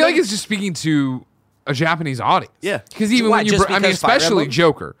 Yeah, I feel like it's just speaking to a Japanese audience. Yeah. Because even when especially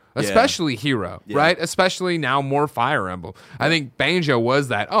Joker, Yeah. especially Hero, right? Especially now more Fire Emblem. I think Banjo was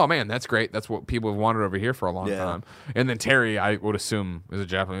that, oh man, that's great. That's what people have wanted over here for a long time. And then Terry, I would assume, is a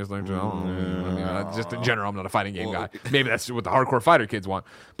Japanese language. Just in general, I'm not a fighting game guy. Maybe that's what the hardcore fighter kids want.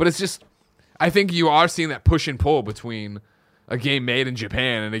 But it's just, I think you are seeing that push and pull between a game made in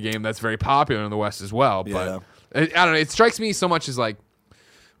Japan and a game that's very popular in the West as well. But I don't know, it strikes me so much as like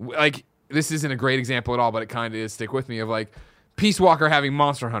this isn't a great example at all, but it kind of is. Stick with me of like Peace Walker having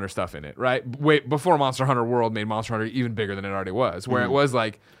Monster Hunter stuff in it, right? Wait, before Monster Hunter World made Monster Hunter even bigger than it already was, where it was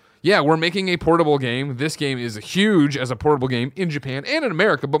like, yeah, we're making a portable game. This game is huge as a portable game in Japan and in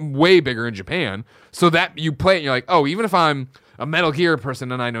America, but way bigger in Japan. So that you play it and you're like, oh, even if I'm a Metal Gear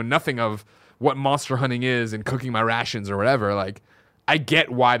person and I know nothing of what monster hunting is and cooking my rations or whatever, like, I get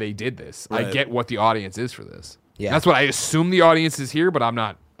why they did this. Right. I get what the audience is for this. Yeah. That's what I assume the audience is here, but I'm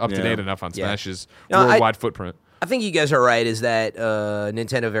not up to date enough on Smash's worldwide footprint. I think you guys are right, is that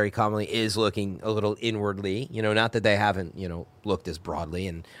Nintendo very commonly is looking a little inwardly. Not that they haven't, looked as broadly.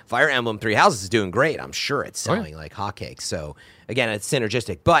 And Fire Emblem Three Houses is doing great. I'm sure it's selling like hotcakes. So, again, it's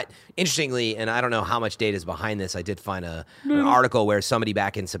synergistic. But interestingly, and I don't know how much data is behind this, I did find an article where somebody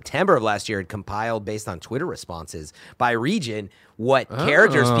back in September of last year had compiled, based on Twitter responses by region, what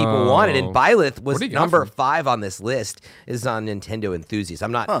characters people wanted. And Byleth was number 5 on this list. Is on Nintendo Enthusiast.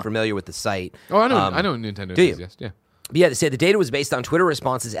 I'm not familiar with the site. Oh, I know Nintendo Enthusiast. Yeah. But yeah, they say the data was based on Twitter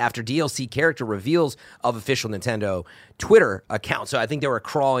responses after DLC character reveals of official Nintendo Twitter accounts. So I think they were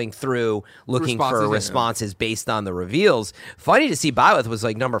crawling through looking for responses based on the reveals. Funny to see Byleth was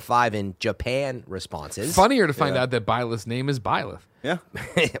like number 5 in Japan responses. Funnier to find out that Byleth's name is Byleth. Yeah.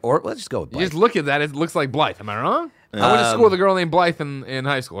 Or let's just go with Blythe. You just look at that, it looks like Blythe. Am I wrong? I went to school with a girl named Blythe in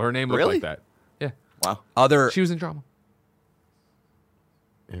high school. Her name looked like that. Yeah. Wow. She was in drama.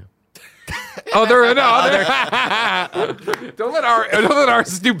 Oh, don't let our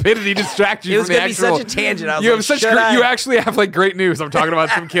stupidity distract you. It was from the going to be such a tangent. You actually have like great news. I'm talking about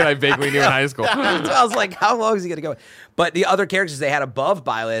some kid I vaguely knew in high school. I was like, how long is he going to go? But the other characters they had above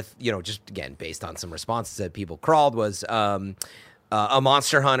Byleth, just again based on some responses that people crawled, was a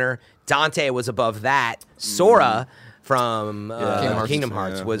Monster Hunter. Dante was above that. Sora. from Kingdom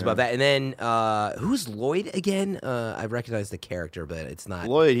Hearts yeah, was above that. And then who's Lloyd again? I recognize the character, but it's not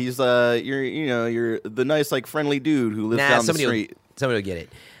Lloyd. He's you're the nice like friendly dude who lives down the street. Somebody will get it.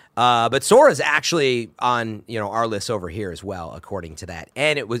 But Sora's actually on our list over here as well, according to that.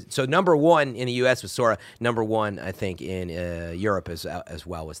 And it was so number one in the U.S. was Sora. Number one, I think, in Europe as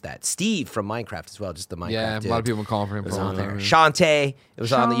well was that. Steve from Minecraft as well, just the Minecraft. Yeah, dude, a lot of people calling for him. was on there. Shantae, it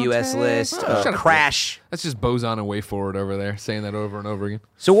was on the U.S. list. Shut up. Crash. That's just Bozon and Way Forward over there, saying that over and over again.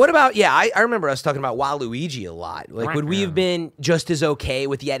 So what about, I remember us talking about Waluigi a lot. Like, would we have been just as okay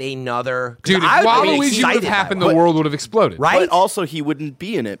with yet another? Dude, if Waluigi would have happened, the world would have exploded. Right? But also, he wouldn't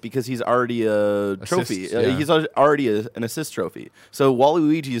be in it because he's already a trophy. Assist, yeah. He's already an assist trophy. So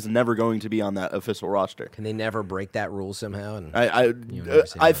Waluigi is never going to be on that official roster. Can they never break that rule somehow? And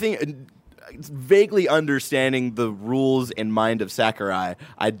I think vaguely understanding the rules and mind of Sakurai,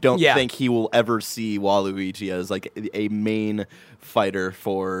 I don't think he will ever see Waluigi as like a main fighter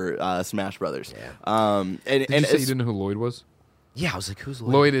for Smash Brothers. Yeah. Did you say you didn't know who Lloyd was? Yeah, I was like, who's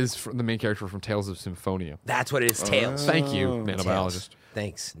Lloyd? Lloyd is the main character from Tales of Symphonia. That's what it is, Tails. Thank you, nanobiologist.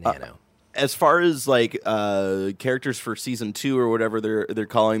 Thanks, Nano. As far as like characters for season 2 or whatever they're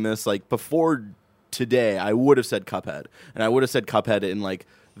calling this, like before today, I would have said Cuphead, and I would have said Cuphead in like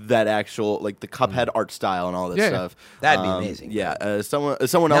that actual like the Cuphead art style and all this stuff. That'd be amazing. Yeah,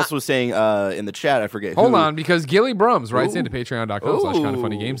 someone else was saying in the chat, I forget. Hold on, because Gilly Brums writes into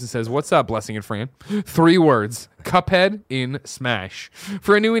patreon.com/kindoffunnygames and says, "What's up, Blessing and Fran? 3 words: Cuphead in Smash."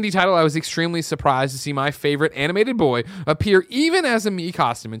 For a new indie title, I was extremely surprised to see my favorite animated boy appear even as a Mii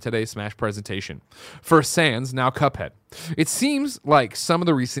costume in today's Smash presentation. First Sans, now Cuphead. It seems like some of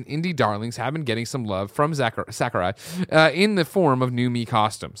the recent indie darlings have been getting some love from Sakurai in the form of new Mii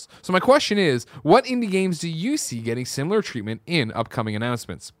costumes. So my question is, what indie games do you see getting similar treatment in upcoming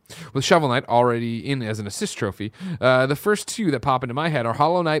announcements? With Shovel Knight already in as an assist trophy, the first 2 that pop into my head are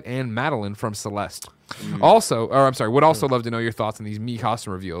Hollow Knight and Madeline from Celeste. Would also love to know your thoughts on these Mii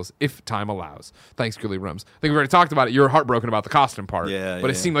costume reveals, if time allows. Thanks, Gilly Rums. I think we've already talked about it. You were heartbroken about the costume part, but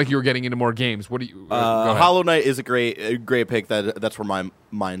it seemed like you were getting into more games. What do you? Hollow Knight is a great pick. That's where my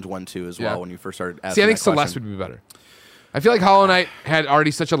mind went to as well when you first started asking. See, I think that Celeste question. would be better. I feel like Hollow Knight had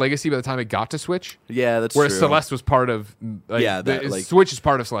already such a legacy by the time it got to Switch. Yeah, that's whereas true. Celeste was part of Switch is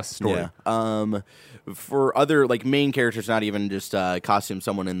part of Celeste's story. Yeah. For other like main characters, not even just costumes.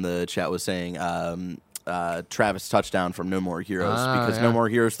 Someone in the chat was saying Travis Touchdown from No More Heroes because No More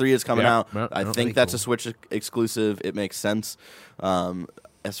Heroes 3 is coming out. I think that's a Switch exclusive. It makes sense.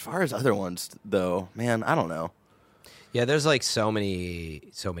 As far as other ones, though, man, I don't know. Yeah, there's like so many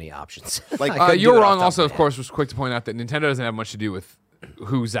options. Like you're wrong. Also, of course, was quick to point out that Nintendo doesn't have much to do with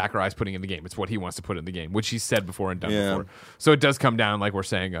who Sakurai's putting in the game. It's what he wants to put in the game, which he's said before and done before. So it does come down, like we're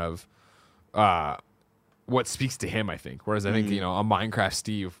saying, of what speaks to him. I think. Whereas I think a Minecraft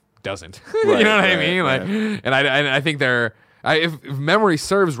Steve doesn't. Right, you know what I mean? Like, and I think they're. If memory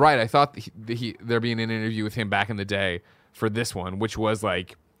serves right, I thought there being an interview with him back in the day for this one, which was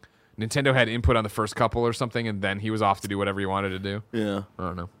like Nintendo had input on the first couple or something, and then he was off to do whatever he wanted to do. Yeah. I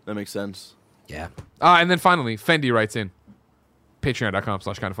don't know. That makes sense. Yeah. And then finally, Fendi writes in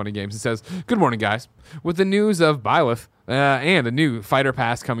patreon.com/kindoffunnygames and says, "Good morning, guys. With the news of Byleth and a new fighter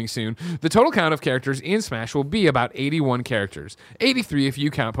pass coming soon, the total count of characters in Smash will be about 81 characters. 83 if you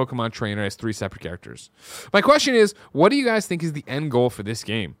count Pokemon Trainer as 3 separate characters. My question is, what do you guys think is the end goal for this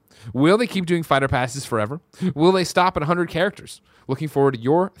game? Will they keep doing fighter passes forever? Will they stop at 100 characters? Looking forward to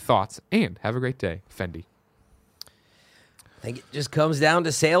your thoughts, and have a great day, Fendi." I think it just comes down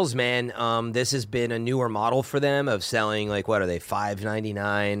to sales, man. This has been a newer model for them of selling, like, what are they,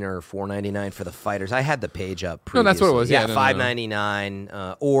 $5.99 or $4.99 for the fighters? I had the page up previously. No, that's what it was. Yeah,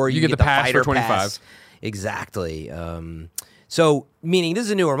 $5.99, or you get the pass fighter for $25. Pass. Exactly. So, meaning this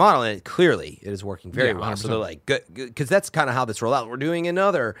is a newer model, and clearly it is working very well. 100%. So they're like, good, because that's kind of how this rolled out. We're doing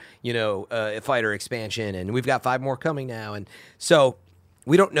another, fighter expansion, and we've got 5 more coming now, and so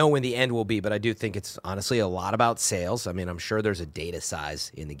we don't know when the end will be, but I do think it's honestly a lot about sales. I mean, I'm sure there's a data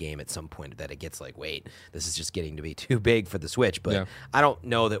size in the game at some point that it gets like, wait, this is just getting to be too big for the Switch. But I don't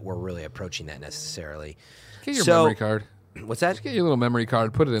know that we're really approaching that necessarily. Get your memory card. What's that? Just get your little memory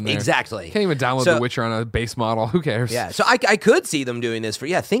card, put it in there. Exactly. Can't even download The Witcher on a base model. Who cares? Yeah, so I could see them doing this for,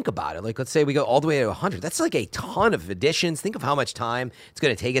 think about it. Like, let's say we go all the way to 100. That's like a ton of additions. Think of how much time it's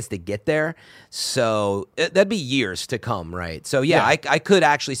going to take us to get there. So that'd be years to come, right? So, I could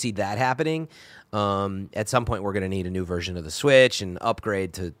actually see that happening. At some point, we're going to need a new version of the Switch and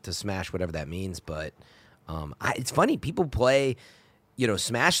upgrade to Smash, whatever that means. But it's funny. People play...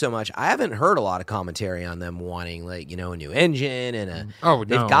 Smash so much, I haven't heard a lot of commentary on them wanting a new engine and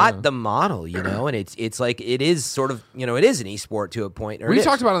they've got the model, and it's like it is sort of it is an esport to a point. We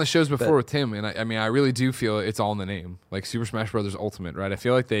talked about it on the shows before with Tim, and I really do feel it's all in the name, like Super Smash Brothers Ultimate, right? I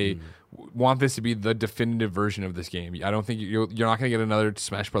feel like they want this to be the definitive version of this game. I don't think you're not going to get another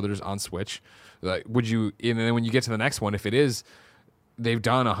Smash Brothers on Switch. Like, would you? And then when you get to the next one, if it is, they've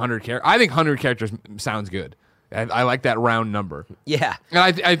done 100 characters. I think 100 characters sounds good. I like that round number. Yeah. And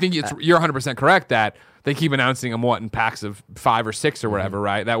I think you're 100% correct that they keep announcing them in packs of 5 or 6 or whatever,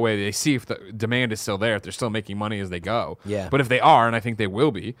 right? That way they see if the demand is still there, if they're still making money as they go. Yeah. But if they are, and I think they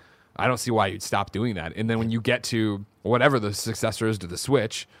will be, I don't see why you'd stop doing that. And then when you get to whatever the successor is to the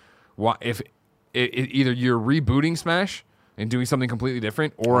Switch, if either you're rebooting Smash and doing something completely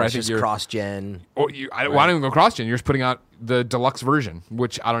different, or I think you're cross-gen. Or I don't even go cross-gen. You're just putting out the deluxe version,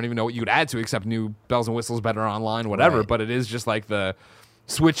 which I don't even know what you would add to except new bells and whistles, better online, whatever. Right. But it is just like the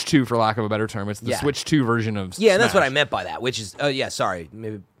Switch 2, for lack of a better term. It's the Switch 2 version of Smash. And that's what I Smash. meant by that, which is,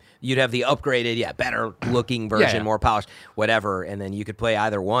 maybe you'd have the upgraded, better looking version, more polished, whatever, and then you could play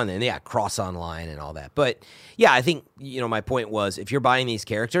either one, and cross online and all that. But I think my point was, if you're buying these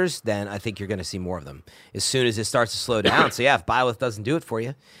characters, then I think you're going to see more of them as soon as it starts to slow down. So if Byleth doesn't do it for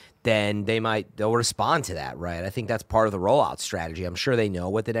you, then they'll respond to that, right? I think that's part of the rollout strategy. I'm sure they know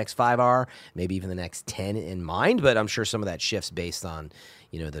what the next 5 are, maybe even the next 10 in mind, but I'm sure some of that shifts based on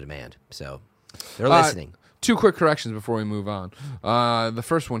the demand. So they're listening. 2 quick corrections before we move on. The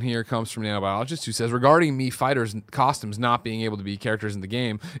first one here comes from Nanobiologist, who says, regarding Mii Fighters costumes not being able to be characters in the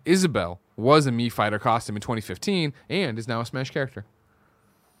game, Isabelle was a Mii Fighter costume in 2015 and is now a Smash character.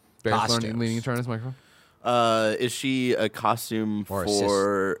 Bear's leaning to turn his microphone. Is she a costume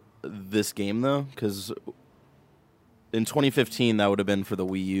for this game, though? Because in 2015, that would have been for the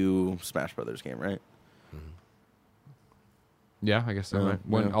Wii U Smash Brothers game, right? Yeah, I guess so. Right?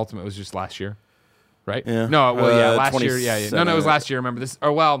 When Ultimate was just last year. Right? Yeah. No, last year. Yeah. No, it was last year. Remember this?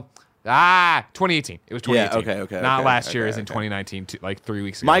 2018. It was 2018. Yeah, okay. Not last year, as in 2019, like 3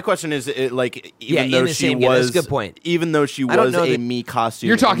 weeks ago. My question is, even though she was, that's a good point. Even though she was a Mii costume,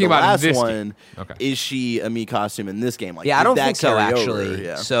 you're talking in the about last this one. game. Okay. Is she a Mii costume in this game? I don't think so, actually.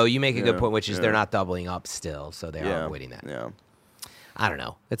 Yeah. So you make a good point, which is they're not doubling up still, so they are avoiding that. Yeah. I don't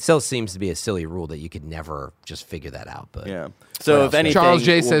know. It still seems to be a silly rule that you could never just figure that out. But So if anything, Charles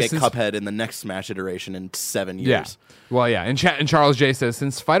J. we'll says get Cuphead in the next Smash iteration in 7 years. Yeah. Well, yeah. And Charles J. says,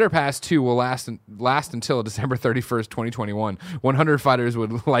 since Fighter Pass 2 will last until December 31st, 2021, 100 fighters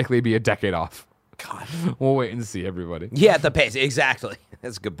would likely be a decade off. God. We'll wait and see, everybody. Yeah, at the pace. Exactly.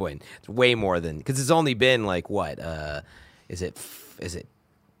 That's a good point. It's way more than... Because it's only been like, what? Is it...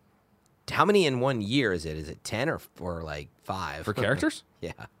 How many in 1 year is it? Is it 10 or like 5? For characters?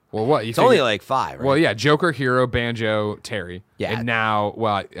 Yeah. Well, what? It's only like 5, right? Well, yeah. Joker, Hero, Banjo, Terry. Yeah. And now,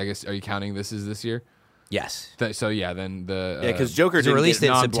 I guess, are you counting this year? Yes. Then because Joker didn't released get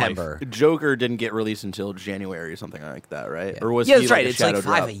in September. Joker didn't get released until January or something like that, right? Yeah. Or was that's he right. a It's shadow like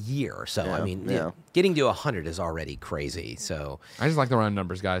 5 drop? a year or so. Yeah, I mean, yeah. Getting to 100 is already crazy. So I just like the round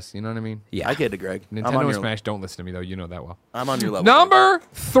numbers, guys. You know what I mean? yeah, I get it, Greg. I'm on Nintendo and your, Smash don't listen to me, though. You know that well. I'm on your level. Number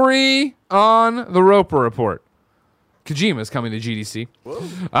 3 on the Roper Report. Kojima is coming to GDC.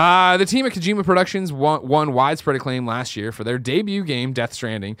 The team at Kojima Productions won widespread acclaim last year for their debut game, Death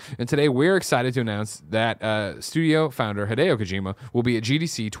Stranding, and today we're excited to announce that studio founder Hideo Kojima will be at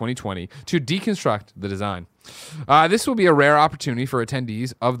GDC 2020 to deconstruct the design. This will be a rare opportunity for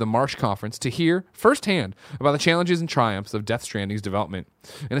attendees of the March conference to hear firsthand about the challenges and triumphs of Death Stranding's development.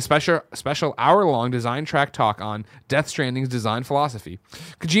 In a special hour-long design track talk on Death Stranding's design philosophy,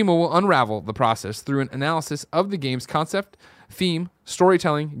 Kojima will unravel the process through an analysis of the game's concept, theme,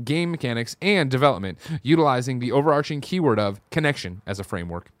 storytelling, game mechanics, and development, utilizing the overarching keyword of connection as a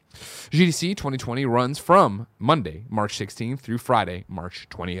framework. GDC 2020 runs from Monday, March 16th through Friday, March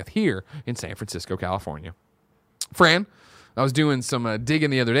 20th here in San Francisco, California. Fran, I was doing some digging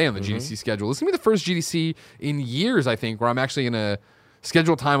the other day on the GDC schedule. This is going to be the first GDC in years, I think, where I'm actually going to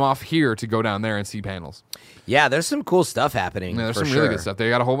schedule time off here to go down there and see panels. Yeah, there's some cool stuff happening. Yeah, there's for some really good stuff. They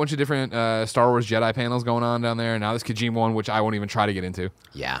got a whole bunch of different Star Wars Jedi panels going on down there. And now this Kojima one, which I won't even try to get into.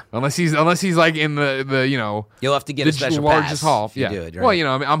 Yeah, Unless he's like in the you'll have to get the a special largest pass hall. if you Yeah. do it, right?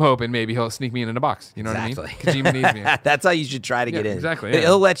 Well, I'm hoping maybe he'll sneak me in a box. You know exactly. what I mean? Kojima needs me. That's how you should try to get in. Exactly, yeah.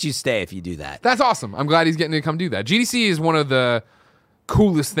 He'll let you stay if you do that. That's awesome. I'm glad he's getting to come do that. GDC is one of the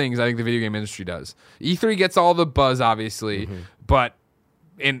coolest things I think the video game industry does. E3 gets all the buzz, obviously, but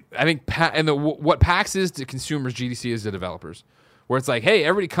I think what PAX is to consumers, GDC is to developers. where it's like, hey,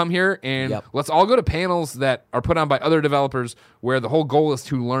 everybody come here and Yep. let's all go to panels that are put on by other developers where the whole goal is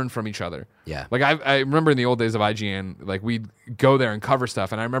to learn from each other. Yeah. Like I remember in the old days of IGN, like we'd go there and cover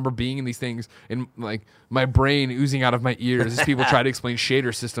stuff, and I remember being in these things and like my brain oozing out of my ears as people try to explain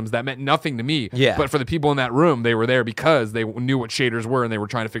shader systems that meant nothing to me. Yeah. But for the people in that room, they were there because they knew what shaders were and they were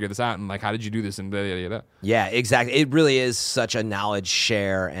trying to figure this out and like, how did you do this and yada, yada. Yeah, exactly. It really is such a knowledge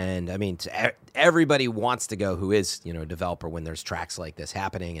share, and I mean, everybody wants to go who is, a developer when there's tracks like this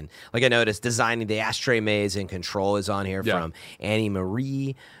happening. And like I noticed, designing the Ashtray Maze and Control is on here from Annie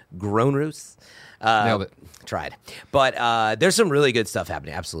Marie Gronruth. Nailed it. Tried. But there's some really good stuff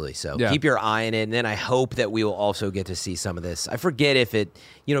happening, absolutely. So keep your eye on it, and then I hope that we will also get to see some of this. I forget if it,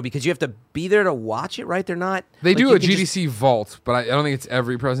 because you have to be there to watch it, right? They're not... They like, do you a can just- GDC vault, but I don't think it's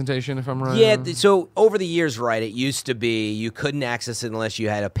every presentation, if I'm right. Yeah, so over the years, right, it used to be you couldn't access it unless you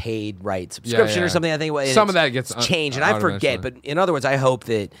had a paid subscription yeah. or something. I think Some of that gets it's changed, and out I forget. eventually. But in other words, I hope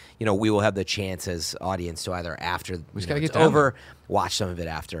that we will have the chance as audience to either after just gotta it's get down over, watch some of it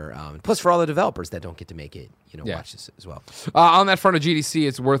after. Plus, for all the developers that don't get to make it, Yeah. watch this as well. On that front of GDC,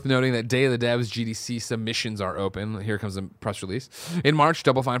 it's worth noting that Day of the Devs GDC submissions are open. Here comes a press release. In March,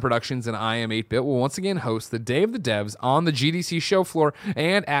 Double Fine Productions and I Am 8-Bit will once again host the Day of the Devs on the GDC show floor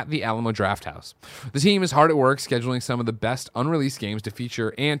and at the Alamo Draft House. The team is hard at work scheduling some of the best unreleased games to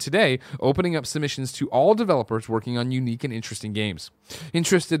feature, and today, opening up submissions to all developers working on unique and interesting games.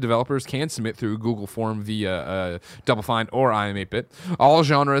 Interested developers can submit through Google Form via Double Fine or I Am 8-Bit. All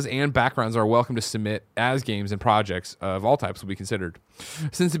genres and backgrounds are welcome to submit as games and projects of all types will be considered.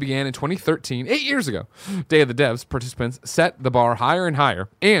 Since it began in 2013, 8 years ago, Day of the Devs participants set the bar higher and higher,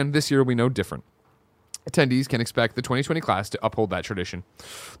 and this year will be no different. Attendees can expect the 2020 class to uphold that tradition.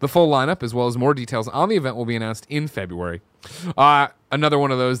 The full lineup, as well as more details on the event, will be announced in February. Another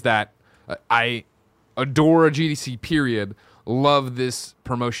one of those that I adore a GDC period, love this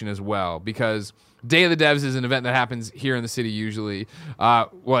promotion as well, because Day of the Devs is an event that happens here in the city usually. It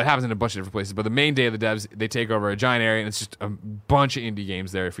happens in a bunch of different places, but the main Day of the Devs, they take over a giant area, and it's just a bunch of indie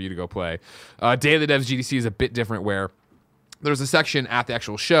games there for you to go play. Day of the Devs GDC is a bit different, where there's a section at the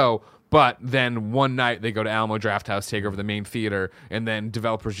actual show, but then one night they go to Alamo Draft House, take over the main theater, and then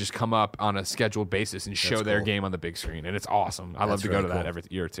developers just come up on a scheduled basis and show their game on the big screen, and it's awesome. I love to go to that every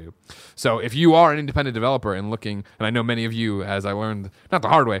year or two. So if you are an independent developer and looking, and I know many of you, as I learned, not the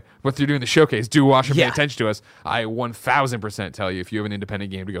hard way, but through doing the showcase, do watch and pay attention to us, I 1,000% tell you, if you have an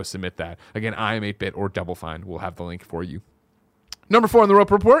independent game, to go submit that. Again, I Am 8-Bit or Double Fine. We'll have the link for you. Number 4 on the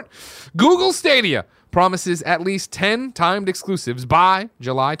Rope Report, Google Stadia promises at least 10 timed exclusives by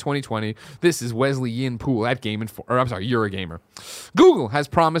July 2020. This is Wesley Yin Poole at Eurogamer. Google has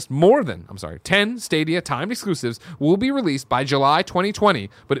promised 10 Stadia timed exclusives will be released by July 2020,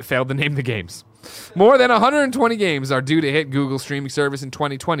 but it failed to name the games. More than 120 games are due to hit Google's streaming service in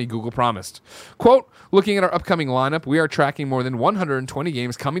 2020, Google promised. Quote, looking at our upcoming lineup, we are tracking more than 120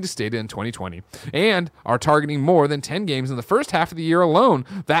 games coming to Stadia in 2020, and are targeting more than 10 games in the first half of the year alone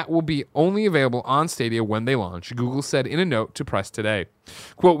that will be only available on Stadia when they launch, Google said in a note to press today.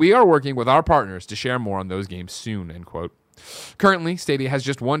 Quote, we are working with our partners to share more on those games soon, end quote. Currently, Stadia has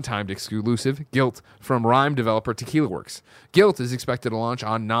just one timed exclusive, Guilt, from Rime developer Tequila Works. Guilt is expected to launch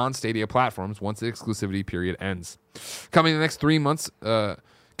on non-Stadia platforms once the exclusivity period ends. Coming in the next 3 months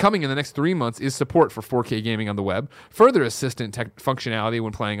is support for 4K gaming on the web, further assistant functionality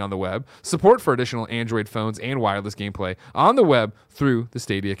when playing on the web, support for additional Android phones and wireless gameplay on the web through the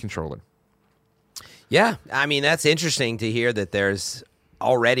Stadia controller. Yeah, I mean, that's interesting to hear that there's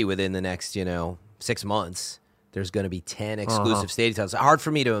already within the next, 6 months, there's going to be 10 exclusive Stadia titles. Hard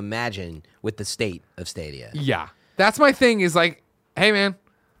for me to imagine with the state of Stadia. Yeah. That's my thing is like, hey, man,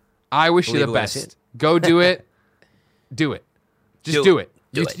 I wish you the best. Go do it. Do it. Just do it.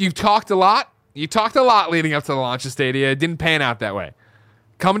 You've talked a lot. You talked a lot leading up to the launch of Stadia. It didn't pan out that way.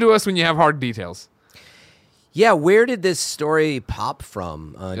 Come to us when you have hard details. Yeah, where did this story pop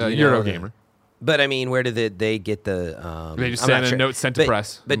from? Eurogamer. But I mean, where did they get the? They just sent a note sent to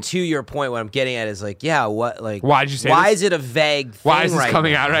press. But to your point, what I'm getting at is like, why did you say? Why this? is it a vague thing? Why is this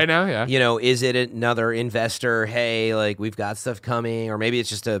coming out right now? Yeah. Is it another investor? Hey, like we've got stuff coming, or maybe it's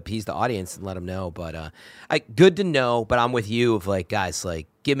just to appease the audience and let them know. But good to know. But I'm with you. Of like, guys, like,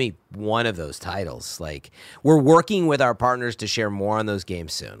 give me one of those titles. Like, we're working with our partners to share more on those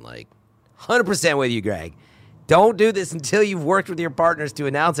games soon. Like, 100% with you, Greg. Don't do this until you've worked with your partners to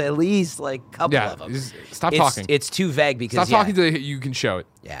announce at least like a couple of them. Stop talking. It's too vague because stop talking till you can show it.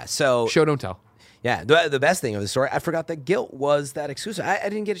 Yeah. So show, don't tell. Yeah. The best thing of the story, I forgot that Guilt was that exclusive. I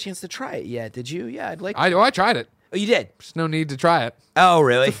didn't get a chance to try it yet. Did you? Yeah, I'd like. I tried it. Oh, you did? There's no need to try it. Oh,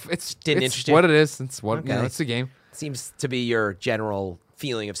 really? It's didn't interest you? what it is. It's what it's the game. Seems to be your general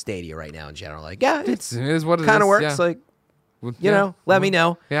feeling of Stadia right now in general. Like, yeah, It is what it kind of is, works. yeah. Like, Well, you know, let me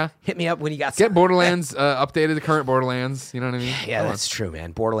know. Yeah. Hit me up when you got Get some. Borderlands updated, the current Borderlands. You know what I mean? Yeah, Come on. that's true,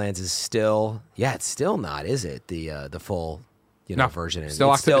 man. Borderlands is still, it's still not, is it? The full, version.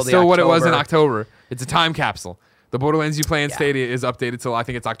 Still, It's still the what it was in October. October. It's a time capsule. The Borderlands you play in Yeah. Stadia is updated till I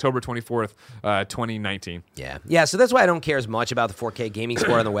think it's October 24th, 2019. Yeah. So that's why I don't care as much about the 4K gaming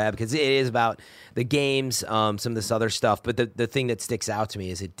score on the web, because it is about the games, some of this other stuff. But the thing that sticks out to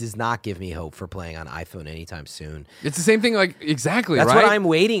me is it does not give me hope for playing on iPhone anytime soon. It's the same thing, like exactly. That's right? what I'm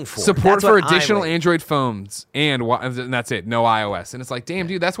waiting for. Support That's for what I'm additional waiting- Android phones, and that's it. No iOS, and it's like, damn,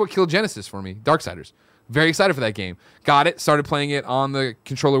 dude, that's what killed Genesis for me. Darksiders. Very excited for that game. Got it. Started playing it on the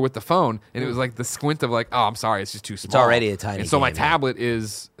controller with the phone, and it was like the squint of like, oh, I'm sorry, it's just too small. already a tiny And so my game, yeah. tablet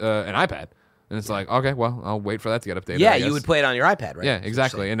is an iPad, and it's like, okay, well, I'll wait for that to get updated. Yeah, I you guess. would play it on your iPad, right? Yeah,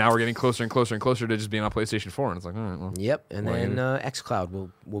 exactly. And now we're getting closer and closer and closer to just being on PlayStation 4, and it's like, all right, well, Yep, and what are you then gonna xCloud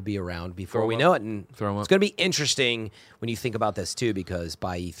will be around before Throw we 'em know up. it. And Throw 'em it's up. going to be interesting when you think about this too, because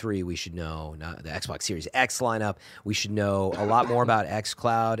by E3 we should know the Xbox Series X lineup. We should know a lot more about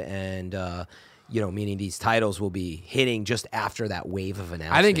xCloud, and meaning these titles will be hitting just after that wave of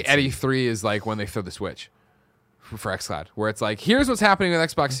announcements. I think at E3 is like when they throw the Switch for xCloud, where it's like, here's what's happening with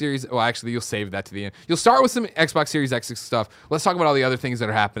Xbox Series. Well, actually, you'll save that to the end. You'll start with some Xbox Series X stuff. Let's talk about all the other things that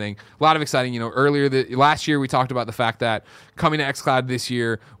are happening. A lot of exciting. Last year we talked about the fact that coming to xCloud this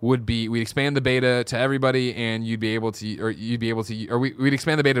year we'd expand the beta to everybody, and we'd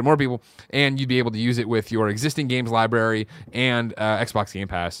expand the beta to more people, and you'd be able to use it with your existing games library and Xbox Game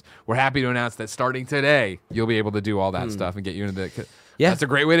Pass. We're happy to announce that starting today, you'll be able to do all that stuff and get you into the. Yeah. That's a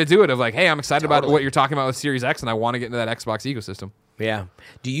great way to do it. Of like, hey, I'm excited about Totally. what you're talking about with Series X, and I want to get into that Xbox ecosystem. Yeah.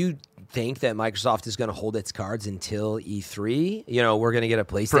 Do you think that Microsoft is going to hold its cards until E3? We're going to get a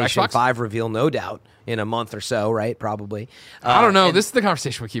PlayStation Xbox? 5 reveal, no doubt, in a month or so, right? Probably. I don't know. and- This is the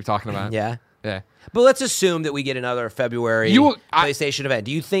conversation we keep talking about. Yeah. Yeah. But let's assume that we get another February PlayStation event.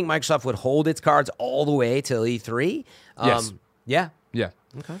 Do you think Microsoft would hold its cards all the way till E3? Yes. Yeah. Yeah.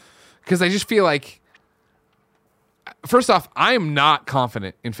 Okay. Because I just feel like, first off, I am not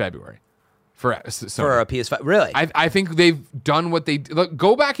confident in February for Sony. For a PS5. Really? I think they've done what they look.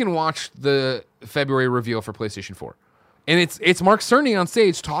 Go back and watch the February reveal for PlayStation 4, and it's Mark Cerny on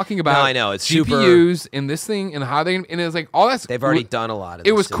stage talking about I know, it's GPUs and this thing and how and it's like all that's They've already done a lot of It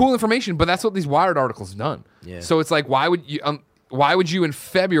this was too. cool information, but that's what these Wired articles have done. Yeah. So it's like, why would you in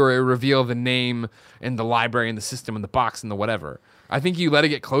February reveal the name and the library and the system and the box and the whatever? I think you let it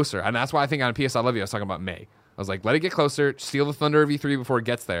get closer, and that's why I think on PS I Love You I was talking about May. I was like, let it get closer, steal the thunder of E3 before it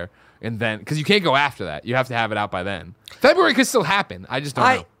gets there, and then because you can't go after that, you have to have it out by then. February could still happen. I just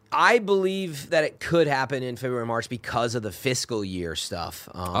don't know. I believe that it could happen in February, March because of the fiscal year stuff.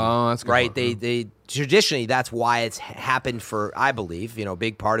 That's a good right. point. They traditionally that's why it's happened for. I believe a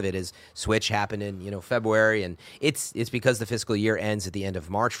big part of it is Switch happened in February, and it's because the fiscal year ends at the end of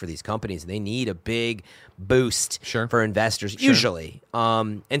March for these companies, and they need a big boost for investors usually.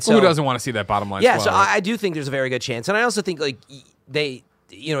 And so Who doesn't want to see that bottom line? yeah, swell, so right? I do think there's a very good chance, and I also think like they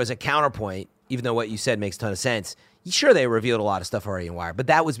as a counterpoint, even though what you said makes a ton of sense. Sure, they revealed a lot of stuff already in Wire, but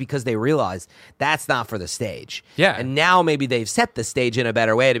that was because they realized that's not for the stage. Yeah. And now maybe they've set the stage in a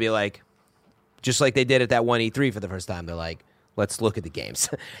better way to be like, just like they did at that one E3 for the first time. They're like, let's look at the games.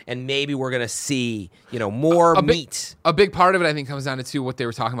 And maybe we're going to see, more meat. A big part of it, I think, comes down to what they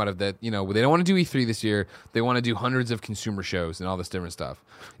were talking about, of that, they don't want to do E3 this year. They want to do hundreds of consumer shows and all this different stuff.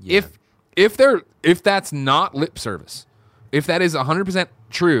 Yeah. If that's not lip service, if that is 100%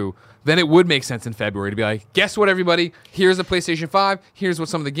 true, then it would make sense in February to be like, guess what, everybody? Here's a PlayStation 5. Here's what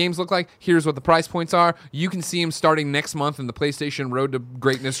some of the games look like. Here's what the price points are. You can see them starting next month in the PlayStation Road to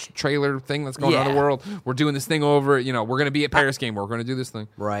Greatness trailer thing that's going on in the world. We're doing this thing over. We're going to be at Paris Game. We're going to do this thing.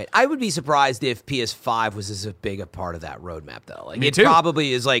 Right. I would be surprised if PS5 was as big a part of that roadmap, though. Like, Me it too.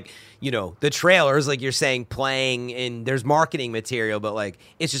 probably is like, the trailers, like you're saying, playing, and there's marketing material, but like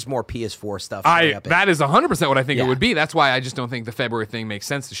it's just more PS4 stuff. That is 100% what I think Yeah. it would be. That's why I just don't think the February thing makes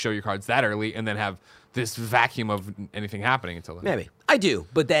sense to show your cards that early and then have this vacuum of anything happening until then. Maybe. I do.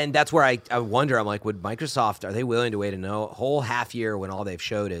 But then that's where I wonder, I'm like, would Microsoft, are they willing to wait a whole half year when all they've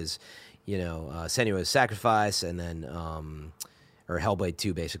showed is, Senua's Sacrifice and then, or Hellblade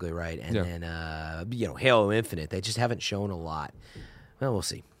 2, basically, right? And then, Halo Infinite. They just haven't shown a lot. Well, we'll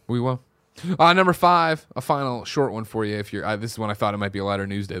see. We will. Number 5, a final short one for you. If you're, this is when I thought it might be a lighter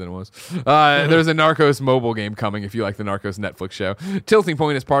news day than it was. There's a Narcos mobile game coming. If you like the Narcos Netflix show, Tilting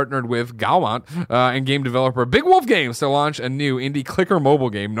Point has partnered with Galvant and game developer Big Wolf Games to launch a new indie clicker mobile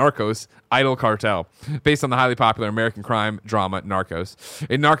game, Narcos Idol Cartel, based on the highly popular American crime drama Narcos.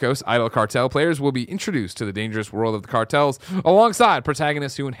 In Narcos, Idol Cartel players will be introduced to the dangerous world of the cartels alongside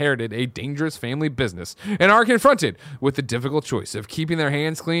protagonists who inherited a dangerous family business and are confronted with the difficult choice of keeping their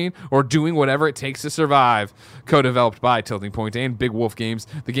hands clean or doing whatever it takes to survive. Co-developed by Tilting Point and Big Wolf Games,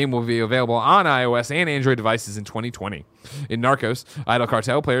 the game will be available on iOS and Android devices in 2020. In Narcos, Idol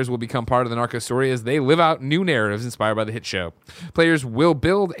Cartel players will become part of the Narcos story as they live out new narratives inspired by the hit show. Players will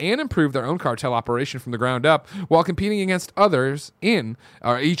build and improve their own cartel operation from the ground up while competing against each other, in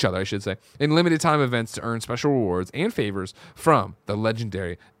limited time events to earn special rewards and favors from the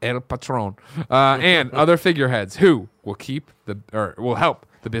legendary El Patron and other figureheads who will help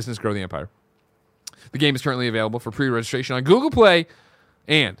the business grow the empire. The game is currently available for pre-registration on Google Play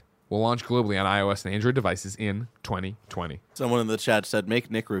and will launch globally on iOS and Android devices in 2020. Someone in the chat said,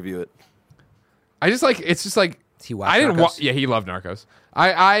 "Make Nick review it." It's just like He watched Narcos? Yeah, he loved Narcos.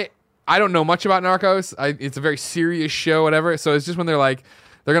 I don't know much about Narcos. It's a very serious show, whatever. So it's just when they're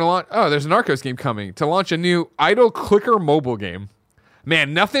gonna launch. Oh, there's a Narcos game coming to launch a new Idle Clicker mobile game.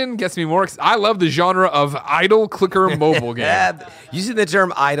 Man, nothing gets me more. I love the genre of idle clicker mobile game, Using the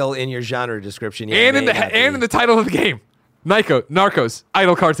term idle in your genre description, and in the title of the game, Narcos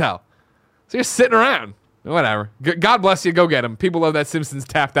Idle Cartel. So you're sitting around. Whatever. God bless you. Go get him. People love that Simpsons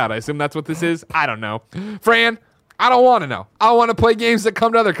tapped out. I assume that's what this is. I don't know. Fran, I don't want to know. I want to play games that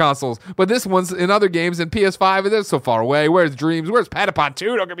come to other consoles. But this one's in other games in PS5, and they're so far away. Where's Dreams? Where's Patapon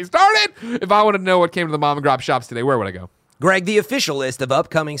 2? Don't get me started. If I wanted to know what came to the mom and grop shops today, where would I go? Greg, the official list of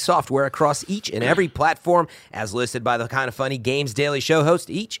upcoming software across each and every platform, as listed by the Kind of Funny Games Daily Show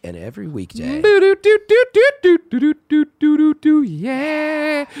host each and every weekday.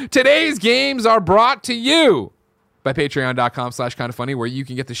 Yeah. Today's games are brought to you by patreon.com/kindoffunny, where you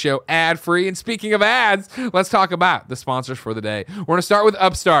can get the show ad-free. And speaking of ads, let's talk about the sponsors for the day. We're going to start with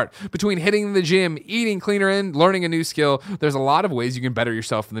Upstart. Between hitting the gym, eating cleaner, and learning a new skill, there's a lot of ways you can better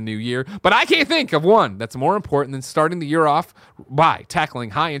yourself in the new year. But I can't think of one that's more important than starting the year off by tackling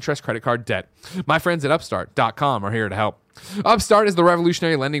high-interest credit card debt. My friends at Upstart.com are here to help. Upstart is the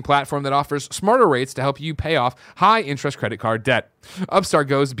revolutionary lending platform that offers smarter rates to help you pay off high-interest credit card debt. Upstart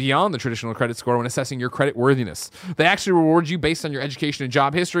goes beyond the traditional credit score when assessing your credit worthiness. They actually reward you based on your education and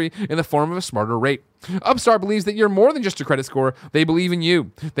job history in the form of a smarter rate. Upstart believes that you're more than just a credit score. They believe in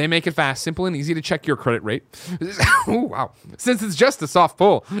you. They make it fast, simple, and easy to check your credit rate. Ooh, wow. Since it's just a soft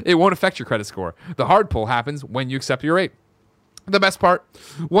pull, it won't affect your credit score. The hard pull happens when you accept your rate. The best part,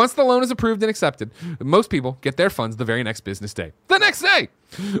 once the loan is approved and accepted, most people get their funds the very next business day. The next day!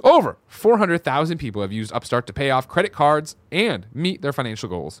 Over 400,000 people have used Upstart to pay off credit cards and meet their financial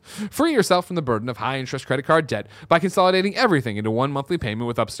goals. Free yourself from the burden of high-interest credit card debt by consolidating everything into one monthly payment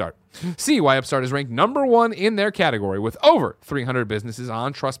with Upstart. See why Upstart is ranked #1 in their category with over 300 businesses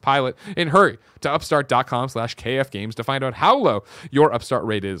on Trustpilot. And hurry to upstart.com/kfgames to find out how low your Upstart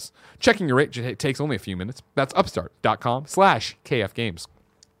rate is. Checking your rate takes only a few minutes. That's upstart.com/kfgames.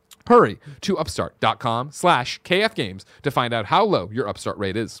 Hurry to upstart.com/kfgames to find out how low your Upstart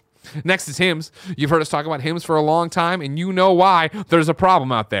rate is. Next is Hims. You've heard us talk about Hims for a long time, and you know why. There's a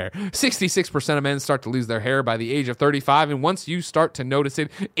problem out there. 66% of men start to lose their hair by the age of 35, and once you start to notice it,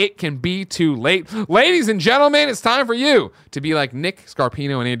 it can be too late. Ladies and gentlemen, it's time for you to be like Nick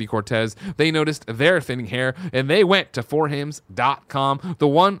Scarpino and Andy Cortez. They noticed their thinning hair, and they went to 4hims.com, the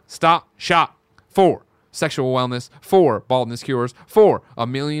one-stop shop for sexual wellness, for baldness cures, for a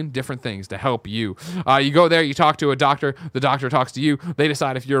million different things to help you. You go there, you talk to a doctor, the doctor talks to you, they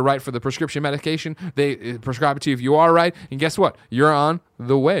decide if you're right for the prescription medication, they prescribe it to you if you are right, and guess what? You're on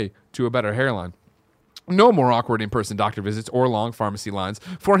the way to a better hairline. No more awkward in-person doctor visits or long pharmacy lines.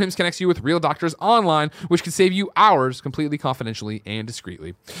 4Hims connects you with real doctors online, which can save you hours completely confidentially and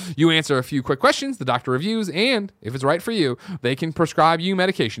discreetly. You answer a few quick questions, the doctor reviews, and if it's right for you, they can prescribe you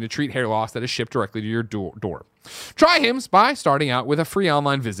medication to treat hair loss that is shipped directly to your door. Try Hims by starting out with a free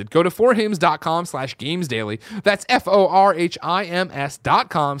online visit. Go to 4hims.com/gamesdaily. That's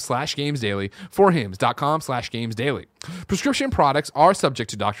FORHIMS.com/gamesdaily. 4hims.com/gamesdaily. Prescription products are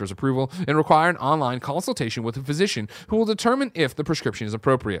subject to doctor's approval and require an online consultation with a physician who will determine if the prescription is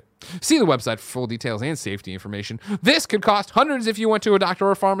appropriate. See the website for full details and safety information. This could cost hundreds if you went to a doctor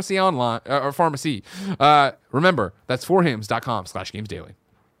or pharmacy online or pharmacy. Remember, that's 4hims.com/gamesdaily.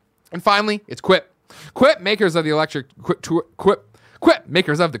 And finally, it's Quip. Quip, makers of the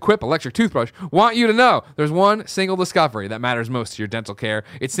Quip electric toothbrush, want you to know there's one single discovery that matters most to your dental care.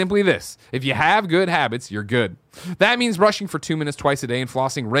 It's simply this: if you have good habits, you're good. That means brushing for 2 minutes twice a day and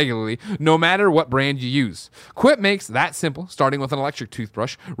flossing regularly, no matter what brand you use. Quip makes that simple, starting with an electric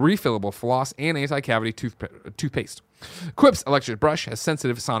toothbrush, refillable floss, and anti-cavity toothpaste. Quip's electric brush has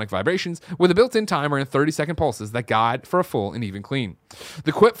sensitive sonic vibrations with a built-in timer and 30-second pulses that guide for a full and even clean.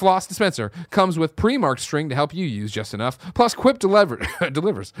 The Quip floss dispenser comes with pre-marked string to help you use just enough, plus Quip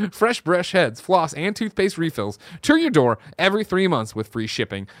delivers fresh brush heads, floss, and toothpaste refills to your door every 3 months with free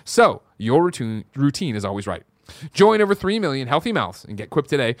shipping, so your routine is always right. Join over 3 million healthy mouths and get Quip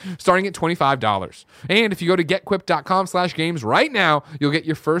today, starting at $25. And if you go to getquip.com/games right now, you'll get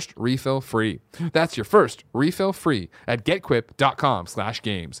your first refill free. That's your first refill free at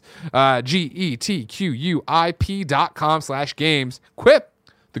getquip.com/games. GETQUIP.com/games. Quip,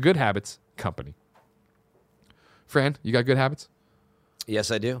 the good habits company. Fran, you got good habits?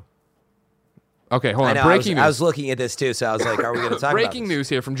 Yes, I do. Okay, hold on. I know, Breaking news. I was looking at this too, so I was like, are we going to talk Breaking about this? news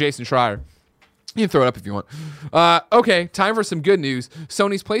here from Jason Schreier. You can throw it up if you want. Okay, time for some good news.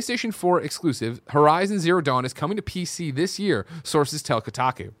 Sony's PlayStation 4 exclusive, Horizon Zero Dawn, is coming to PC this year, sources tell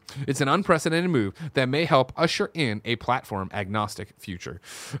Kotaku. It's an unprecedented move that may help usher in a platform-agnostic future.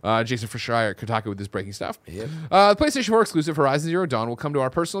 Jason Schreier, Kotaku with this breaking stuff. Yep. The PlayStation 4 exclusive, Horizon Zero Dawn, will come to our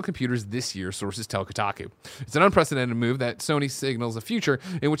personal computers this year, sources tell Kotaku. It's an unprecedented move that Sony signals a future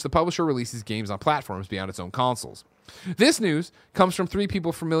in which the publisher releases games on platforms beyond its own consoles. This news comes from 3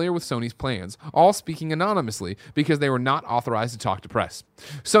 people familiar with Sony's plans, all speaking anonymously because they were not authorized to talk to press.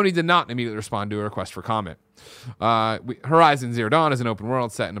 Sony did not immediately respond to a request for comment. Horizon Zero Dawn is an open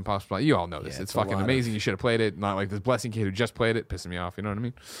world set in a possible. You all know this. Yeah, it's fucking amazing. You should have played it. Not like this Blessing kid who just played it, pissing me off. You know what I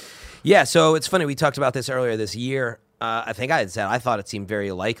mean? Yeah, so it's funny. We talked about this earlier this year. I think I had said I thought it seemed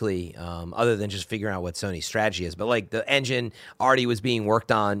very likely, other than just figuring out what Sony's strategy is. But like the engine already was being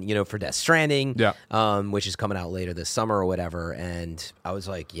worked on, for Death Stranding, which is coming out later this summer or whatever. And I was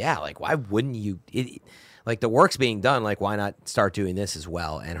like, yeah, like why wouldn't you? Like the work's being done. Like why not start doing this as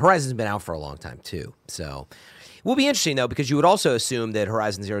well? And Horizon's been out for a long time too, so. It will be interesting, though, because you would also assume that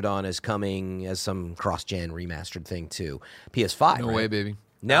Horizon Zero Dawn is coming as some cross-gen remastered thing to PS5. No right? way, baby.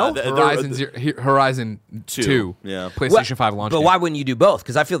 No? Horizon 2. Yeah. PlayStation 5 launch. But game. why wouldn't you do both?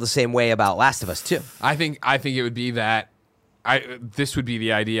 Because I feel the same way about Last of Us 2. I think it would be that. This would be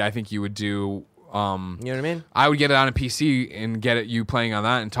the idea. I think you would do. You know what I mean? I would get it on a PC and get you playing on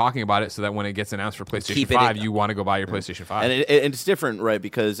that and talking about it so that when it gets announced for PlayStation 5, you want to go buy your PlayStation 5. And it's different, right?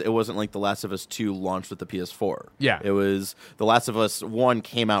 Because it wasn't like The Last of Us 2 launched with the PS4. Yeah. It was The Last of Us 1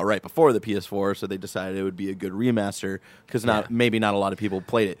 came out right before the PS4, so they decided it would be a good remaster because maybe not a lot of people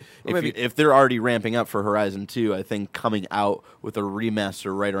played it. If they're already ramping up for Horizon 2, I think coming out with a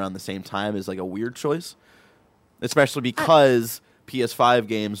remaster right around the same time is like a weird choice, especially because PS5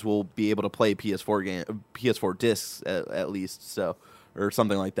 games will be able to play PS4 discs at least, so or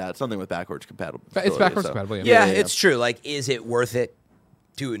something like that, something with backwards compatibility. It's backwards compatible. Yeah, it's true. Like, is it worth it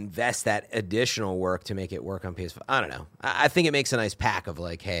to invest that additional work to make it work on PS5? I don't know. I think it makes a nice pack of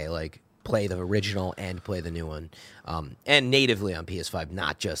like, hey, like play the original and play the new one, and natively on PS5,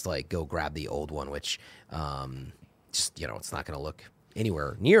 not just like go grab the old one, which just it's not going to look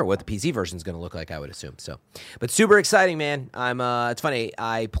anywhere near what the PC version is going to look like, I would assume. So, but super exciting, man. It's funny.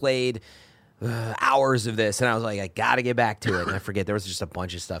 I played hours of this, and I was like, I got to get back to it. And I forget there was just a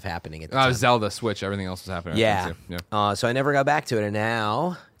bunch of stuff happening at the time. Zelda, Switch, everything else was happening. Yeah. Yeah. So I never got back to it, and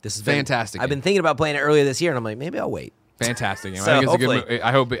now this is fantastic. I've been thinking about playing it earlier this year, and I'm like, maybe I'll wait. Fantastic. So I think it's a good hopefully-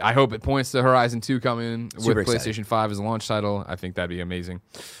 move. I hope it points to Horizon 2 coming with Super PlayStation exciting. 5 as a launch title. I think that'd be amazing.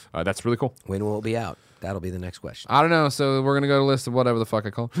 That's really cool. When will it be out? That'll be the next question. I don't know. So we're going to go to a list of whatever the fuck I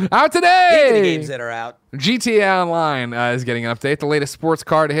call out today. The games that are out. GTA Online is getting an update. The latest sports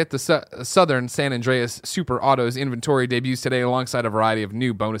car to hit the Southern San Andreas Super Autos inventory debuts today alongside a variety of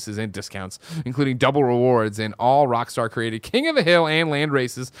new bonuses and discounts, including double rewards in all Rockstar-created King of the Hill and land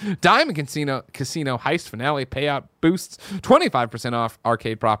races, Diamond Casino Heist Finale payout boosts, 25% off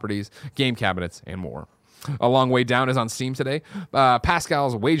arcade properties, game cabinets, and more. A Long Way Down is on Steam today.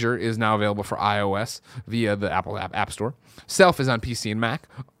 Pascal's Wager is now available for iOS via the Apple App Store. Self is on PC and Mac.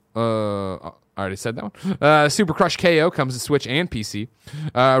 I already said that one. Super Crush KO comes to Switch and PC.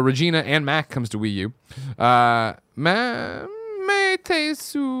 Regina and Mac comes to Wii U.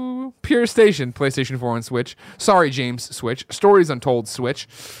 Meitesu Pure Station, PlayStation 4 and Switch. Sorry, James, Switch. Stories Untold, Switch.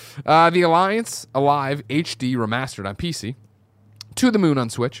 The Alliance Alive HD Remastered on PC. To the Moon on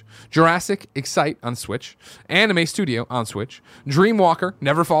Switch, Jurassic Excite on Switch, Anime Studio on Switch, Dreamwalker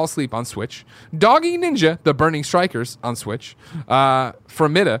Never Fall Asleep on Switch, Doggy Ninja The Burning Strikers on Switch,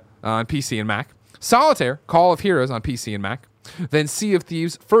 Fromida on PC and Mac, Solitaire Call of Heroes on PC and Mac, then Sea of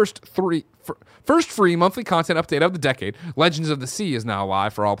Thieves first first free monthly content update of the decade. Legends of the Sea is now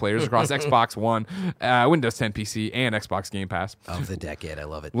live for all players across Xbox One, Windows 10 PC, and Xbox Game Pass. Of the decade, I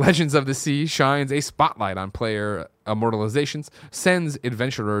love it. Legends of the Sea shines a spotlight on player immortalizations, sends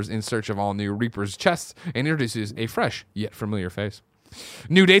adventurers in search of all new Reaper's chests, and introduces a fresh yet familiar face.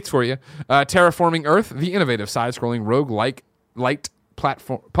 New dates for you. Terraforming Earth, the innovative side-scrolling rogue-like light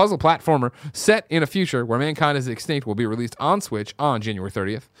puzzle platformer set in a future where mankind is extinct, will be released on Switch on January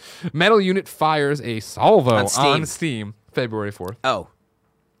 30th. Metal Unit fires a salvo on Steam February 4th. Oh,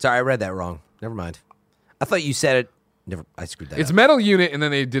 sorry, I read that wrong. Never mind. I thought you said it. Never, I screwed that It's up. Metal Unit, and then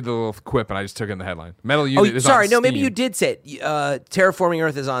they did the little quip, and I just took it in the headline. Metal Unit is sorry, on no, Steam. maybe you did say it. Terraforming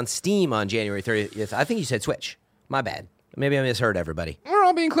Earth is on Steam on January 30th. I think you said Switch. My bad. Maybe I misheard everybody. We're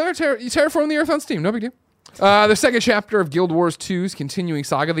all being clear. You terraform the Earth on Steam. No big deal. The second chapter of Guild Wars 2's continuing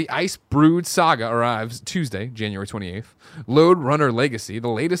saga, the Ice Brood Saga, arrives Tuesday, January 28th. Lode Runner Legacy, the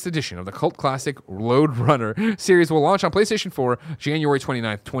latest edition of the cult classic Lode Runner series, will launch on PlayStation 4 January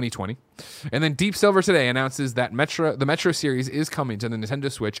 29th, 2020. And then Deep Silver today announces that the Metro series is coming to the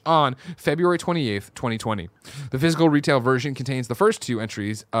Nintendo Switch on February 28th, 2020. The physical retail version contains the first two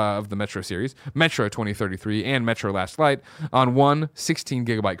entries of the Metro series, Metro 2033 and Metro Last Light, on one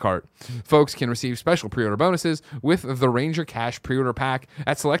 16-gigabyte cart. Folks can receive special pre-order bonuses with the Ranger Cash pre-order pack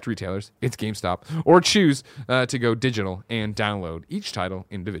at select retailers, it's GameStop, or choose to go digital and download each title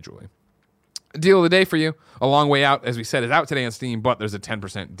individually. Deal of the day for you. A Long Way Out, as we said, is out today on Steam, but there's a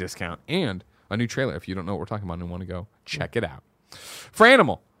 10% discount and a new trailer. If you don't know what we're talking about and want to go, check it out. For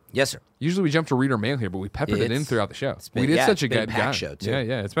Animal. Yes, sir. Usually we jump to reader mail here, but we peppered it in throughout the show. We did such a good packed show, too.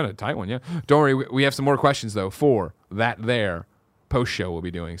 Yeah, it's been a tight one, yeah. Don't worry, we have some more questions, though, for that there post-show we'll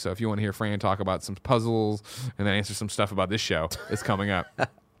be doing. So if you want to hear Fran talk about some puzzles and then answer some stuff about this show, it's coming up.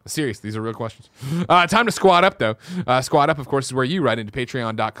 Serious, these are real questions. Time to squad up, though. Squad up, of course, is where you write into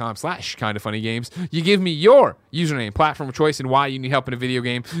patreon.com/kindafunnygames. You give me your username, platform of choice, and why you need help in a video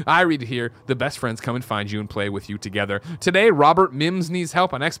game. I read it here. The best friends come and find you and play with you together. Today, Robert Mims needs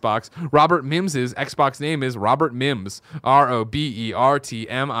help on Xbox. Robert Mims's Xbox name is Robert Mims.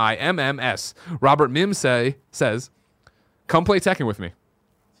 RobertMimms. Robert Mims says, come play Tekken with me.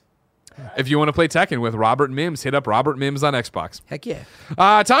 If you want to play Tekken with Robert Mims, hit up Robert Mims on Xbox. Heck yeah.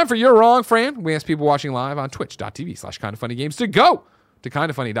 Time for You're Wrong, Fran. We ask people watching live on twitch.tv/kindafunnygames to go to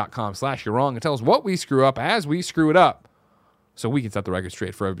kindafunny.com/you're wrong and tell us what we screw up as we screw it up, so we can set the record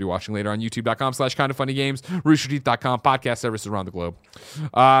straight for everybody watching later on youtube.com/kindafunnygames, roosterteeth.com, podcast services around the globe.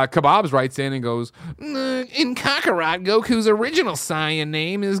 Kebabs writes in and goes, in Kakarot, Goku's original Saiyan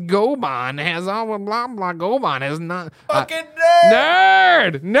name is Goban. Has all blah blah. Goban has not. Fucking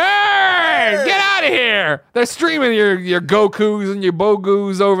Nerd! Get out of here! They're streaming your Gokus and your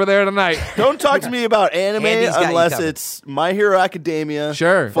Bogus over there tonight. Don't talk to me about anime Andy's got you unless covered. it's My Hero Academia,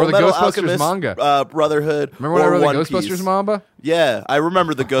 Sure, or the Fullmetal Ghostbusters Alchemist, manga. Brotherhood. Remember when I or wrote One the Ghostbusters Piece. manga? Yeah, I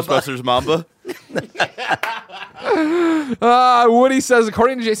remember the Ghostbusters manga. Woody says,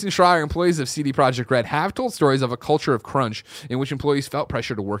 according to Jason Schreier, employees of CD Projekt Red have told stories of a culture of crunch in which employees felt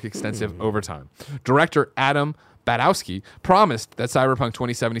pressure to work extensive overtime. Director Adam Badowski promised that Cyberpunk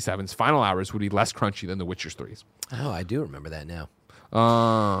 2077's final hours would be less crunchy than The Witcher 3's. Oh, I do remember that now.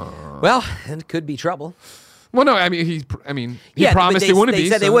 Well, it could be trouble. Well, no, I mean, he Yeah, promised but it wouldn't they be.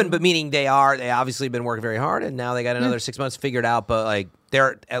 said they so- wouldn't, but meaning they obviously been working very hard, and now they got another 6 months figured out. But like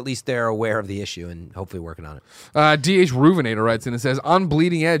they're aware of the issue and hopefully working on it. DH Ruvenator writes in and says, on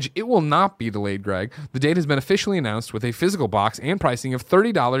Bleeding Edge, it will not be delayed, Greg. The date has been officially announced with a physical box and pricing of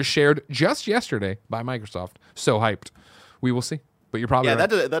 $30 shared just yesterday by Microsoft. So hyped. We will see. But you're probably Yeah, right.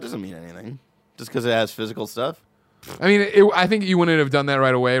 that doesn't mean anything. Just because it has physical stuff. I mean, I think you wouldn't have done that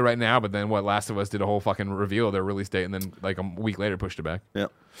right away, right now, but then Last of Us did a whole fucking reveal of their release date and then like a week later pushed it back. Yeah.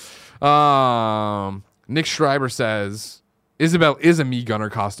 Nick Schreiber says, Isabel is a Mii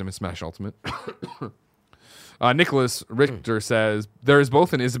Gunner costume in Smash Ultimate. Nicholas Richter says, there is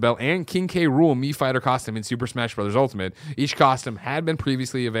both an Isabel and King K. Rool Mii Fighter costume in Super Smash Bros. Ultimate. Each costume had been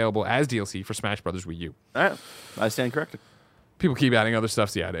previously available as DLC for Smash Bros. Wii U. All right. I stand corrected. People keep adding other stuff,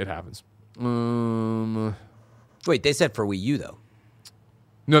 so yeah, it happens. Wait, they said for Wii U though.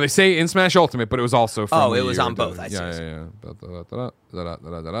 No, they say in Smash Ultimate, but it was also from Oh, it Wii was U. on both, I see. Yeah.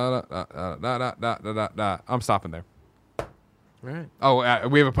 I'm stopping there. All right. Oh,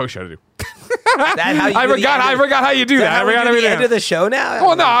 we have a post show to do. That how you I do the forgot how you do Is that. I how we forgot do the everything. end of the show now.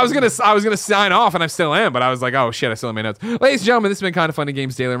 Well, no, I was gonna sign off, and I still am, but I was like, oh shit, I still have my notes. Ladies and gentlemen, this has been Kind of Funny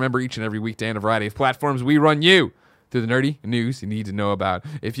Games Daily. Remember, each and every weekday on a variety of platforms, we run you to the nerdy news you need to know about.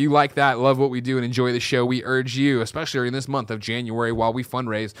 If you like that, love what we do, and enjoy the show, we urge you, especially during this month of January while we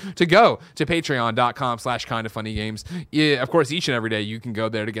fundraise, to go to patreon.com/kindafunnygames. Yeah, of course, each and every day you can go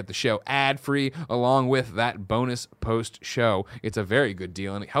there to get the show ad-free along with that bonus post-show. It's a very good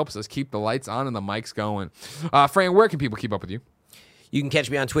deal, and it helps us keep the lights on and the mics going. Fran, where can people keep up with you? You can catch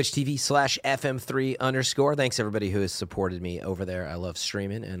me on Twitch TV/FM3_. Thanks everybody who has supported me over there. I love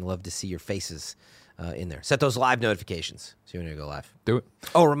streaming and love to see your faces in there. Set those live notifications so you know to go live. Do it.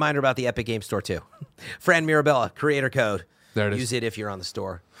 Oh, reminder about the Epic Game Store too. Fran Mirabella, creator code. There it is. Use it if you're on the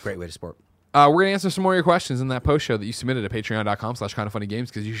store. Great way to support. We're going to answer some more of your questions in that post show that you submitted at patreon.com/kindafunnygames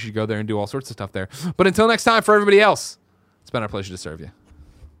because you should go there and do all sorts of stuff there. But until next time, for everybody else, it's been our pleasure to serve you.